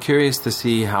I'm curious to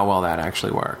see how well that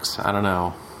actually works. I don't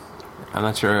know. I'm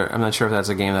not sure if that's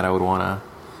a game that I would want to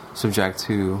subject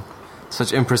to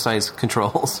such imprecise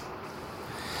controls.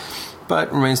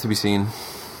 But remains to be seen.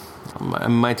 I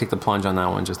might take the plunge on that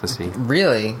one just to see.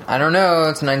 Really? I don't know.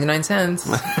 It's 99 cents.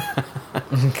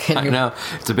 I know.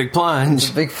 It's a big plunge.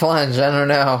 It's a big plunge. I don't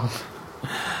know.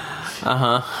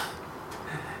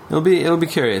 It'll be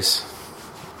curious.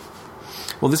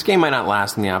 Well, this game might not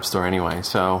last in the App Store anyway,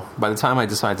 so by the time I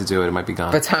decide to do it, it might be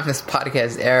gone. By the time this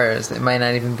podcast airs, it might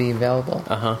not even be available.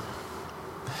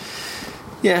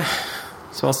 Yeah.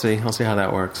 So I'll see. I'll see how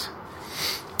that works.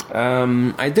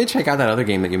 I did check out that other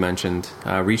game that you mentioned,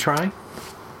 Retry.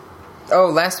 Oh,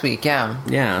 last week, yeah.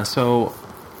 Yeah, so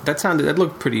that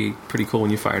looked pretty cool when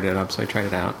you fired it up, so I tried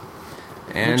it out.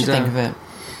 And, what did you think of it?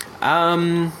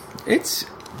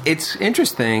 It's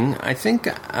interesting. I think,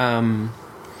 I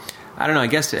don't know, I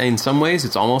guess in some ways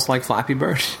it's almost like Flappy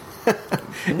Bird.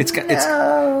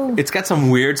 It's got some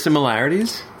weird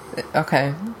similarities.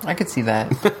 Okay, I could see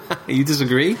that. You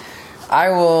disagree? I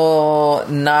will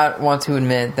not want to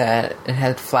admit that it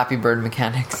had Flappy Bird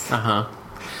mechanics.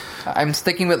 I'm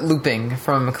sticking with looping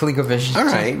from ColecoVision. All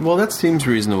right, well that seems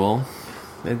reasonable.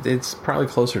 It's probably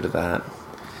closer to that.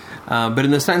 But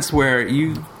in the sense where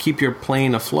you keep your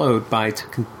plane afloat by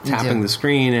tapping the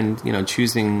screen and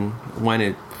choosing when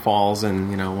it falls and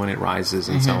when it rises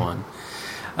and so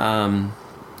on.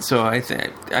 So I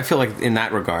feel like in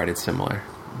that regard it's similar.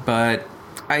 But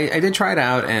I did try it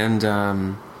out and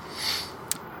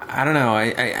I don't know.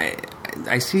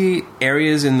 I see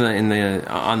areas in the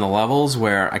on the levels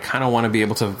where I kind of want to be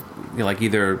able to, like,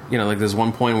 either, like there's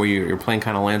one point where your plane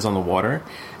kind of lands on the water,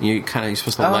 and you're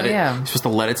supposed to you're supposed to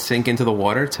let it sink into the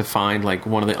water to find like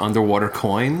one of the underwater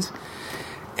coins.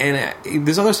 And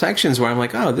there's other sections where I'm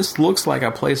like, oh, this looks like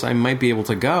a place I might be able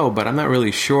to go, but I'm not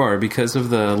really sure because of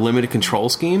the limited control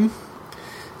scheme.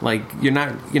 Like, you're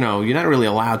not really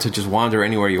allowed to just wander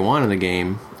anywhere you want in the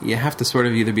game. You have to sort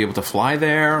of either be able to fly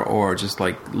there or just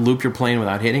like loop your plane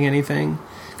without hitting anything.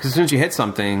 Because as soon as you hit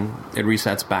something, it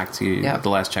resets back to the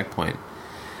last checkpoint.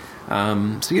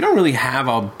 So you don't really have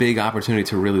a big opportunity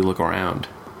to really look around.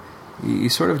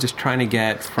 You're sort of just trying to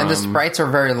get from... And the sprites are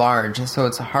very large, so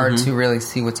it's hard to really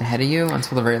see what's ahead of you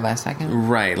until the very last second.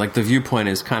 Right, like the viewpoint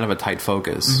is kind of a tight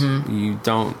focus. You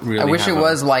don't really I wish it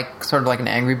was like sort of like an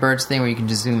Angry Birds thing where you can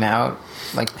just zoom out,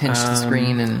 like pinch the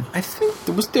screen and... I think...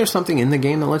 Was there something in the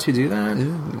game that lets you do that?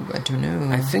 Ooh, I don't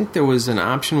know. I think there was an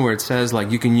option where it says,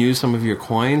 like, you can use some of your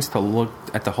coins to look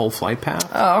at the whole flight path.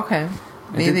 Oh, okay.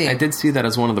 Maybe. I did see that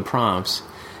as one of the prompts,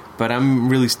 but I'm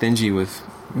really stingy with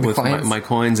my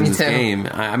coins in this game.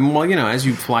 As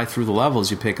you fly through the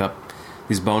levels, you pick up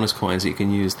these bonus coins that you can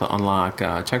use to unlock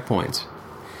checkpoints.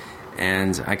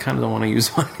 And I kind of don't want to use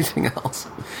them on anything else.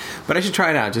 But I should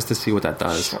try it out just to see what that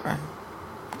does. Sure.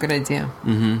 Good idea.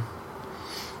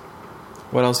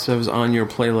 What else was on your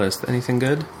playlist? Anything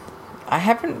good? I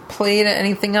haven't played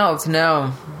anything else,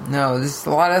 no. There's a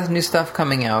lot of new stuff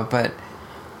coming out, but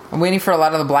I'm waiting for a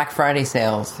lot of the Black Friday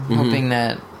sales. I'm hoping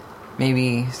that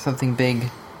maybe something big...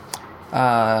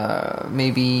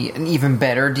 maybe an even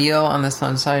better deal on the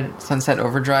Sunset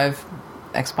Overdrive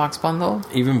Xbox bundle.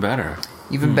 Even better.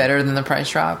 Even better than the price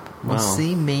drop. We'll Wow.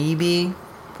 see, maybe.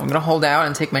 I'm going to hold out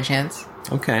and take my chance.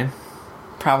 Okay.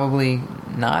 Probably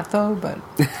not, though, but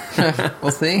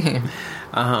we'll see.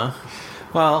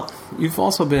 Well, you've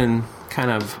also been kind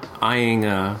of eyeing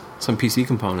some PC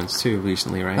components, too,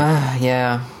 recently, right?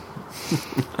 Yeah.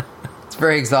 It's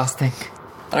very exhausting.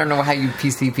 I don't know how you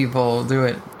PC people do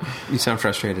it. You sound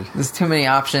frustrated. There's too many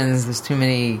options. There's too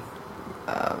many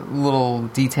little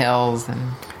details.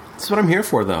 And That's what I'm here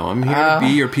for, though. I'm here to be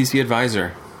your PC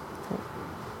advisor.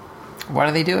 why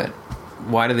do they do it?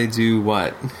 Why do they do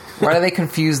what? Why do they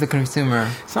confuse the consumer?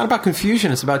 It's not about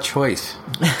confusion. It's about choice.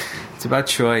 It's about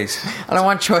choice. I don't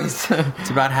want choice. It's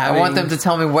about having... I want them to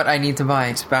tell me what I need to buy.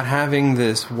 It's about having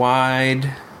this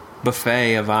wide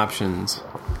buffet of options.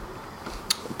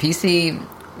 PC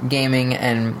gaming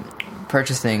and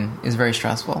purchasing is very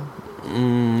stressful.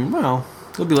 Well,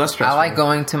 it'll be less stressful. I like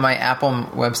going to my Apple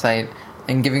website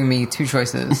and giving me two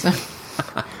choices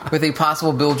with a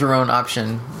possible build your own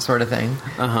option sort of thing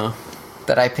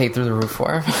that I paid through the roof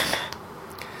for.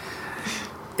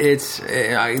 It's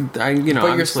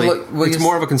obviously, it's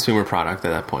more of a consumer product at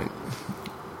that point.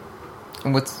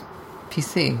 And what's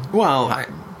PC? Well,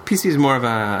 PC is more of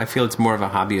I feel it's more of a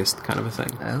hobbyist kind of a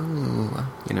thing.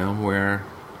 Oh. Where...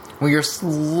 Well,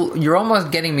 you're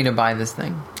almost getting me to buy this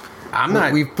thing. I'm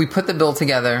not... We put the bill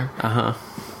together.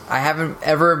 I haven't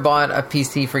ever bought a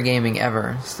PC for gaming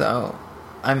ever, so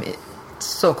I'm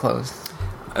so close.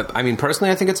 I mean, personally,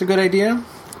 I think it's a good idea,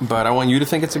 but I want you to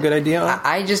think it's a good idea.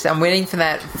 I'm waiting for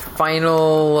that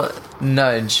final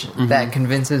nudge that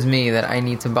convinces me that I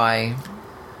need to buy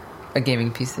a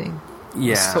gaming PC.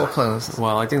 Yeah. So close.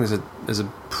 Well, I think there's a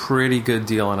pretty good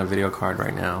deal on a video card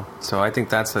right now. So I think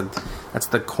that's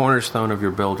the cornerstone of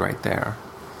your build right there.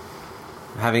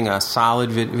 Having a solid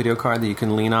video card that you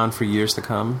can lean on for years to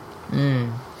come.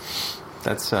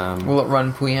 That's will it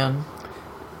run Puyan?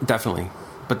 Definitely.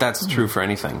 But that's true for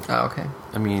anything. Oh, okay.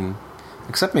 I mean,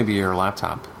 except maybe your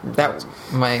laptop. That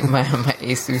my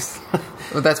Asus.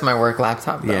 Well, that's my work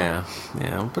laptop, though.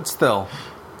 Yeah, but still.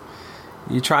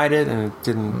 You tried it and it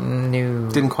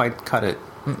didn't quite cut it.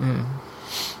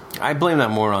 I blame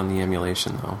that more on the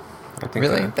emulation, though. I think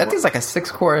really? That thing's like a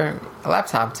 6-core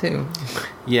laptop, too.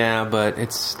 Yeah, but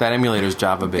that emulator's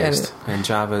Java-based. And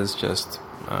Java is just,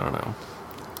 I don't know.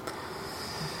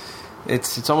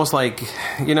 It's almost like,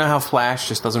 you know how Flash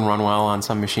just doesn't run well on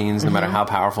some machines, no matter how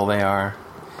powerful they are?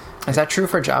 Is that true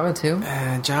for Java, too?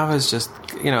 Java is just,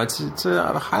 it's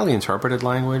a highly interpreted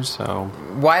language, so...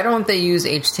 Why don't they use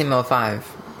HTML5?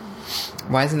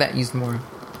 Why isn't that used more?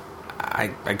 I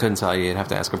couldn't tell you. You'd have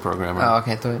to ask a programmer. Oh,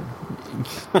 okay.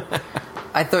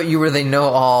 I thought you were the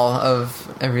know-all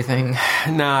of everything.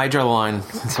 No, I draw the line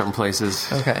in certain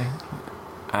places. Okay.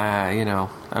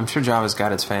 I'm sure Java's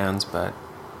got its fans, but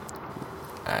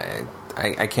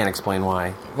I can't explain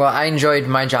why. Well, I enjoyed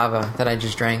my Java that I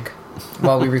just drank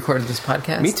while we recorded this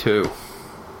podcast. Me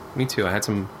too. I had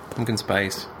some pumpkin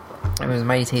spice. It was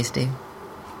mighty tasty.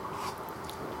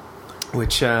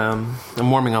 Which I'm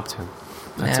warming up to.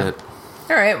 That's Yeah. it.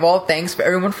 All right. Well, thanks for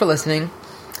everyone for listening.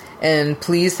 And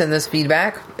please send us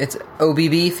feedback. It's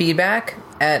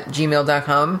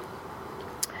obbfeedback@gmail.com.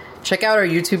 Check out our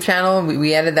YouTube channel.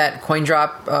 We added that coin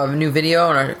drop new video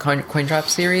on our coin drop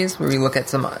series where we look at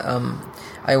some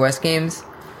iOS games.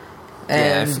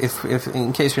 And Yeah, if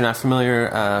in case you're not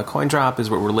familiar, Coin Drop is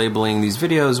what we're labeling these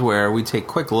videos where we take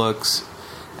quick looks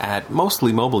at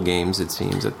mostly mobile games, it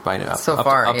seems, up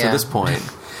to this point.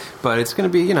 But it's going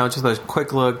to be, just a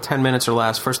quick look, 10 minutes or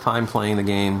less, first time playing the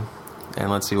game,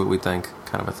 and let's see what we think,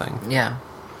 kind of a thing. Yeah.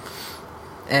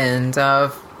 And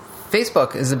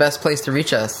Facebook is the best place to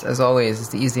reach us, as always. It's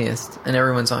the easiest, and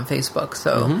everyone's on Facebook.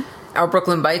 So, Our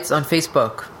Brooklyn Bites on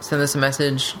Facebook. Send us a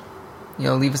message,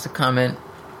 leave us a comment,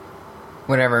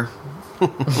 whatever.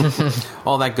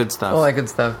 All that good stuff. All that good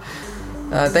stuff.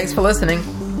 Thanks for listening.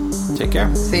 Take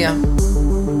care. See ya.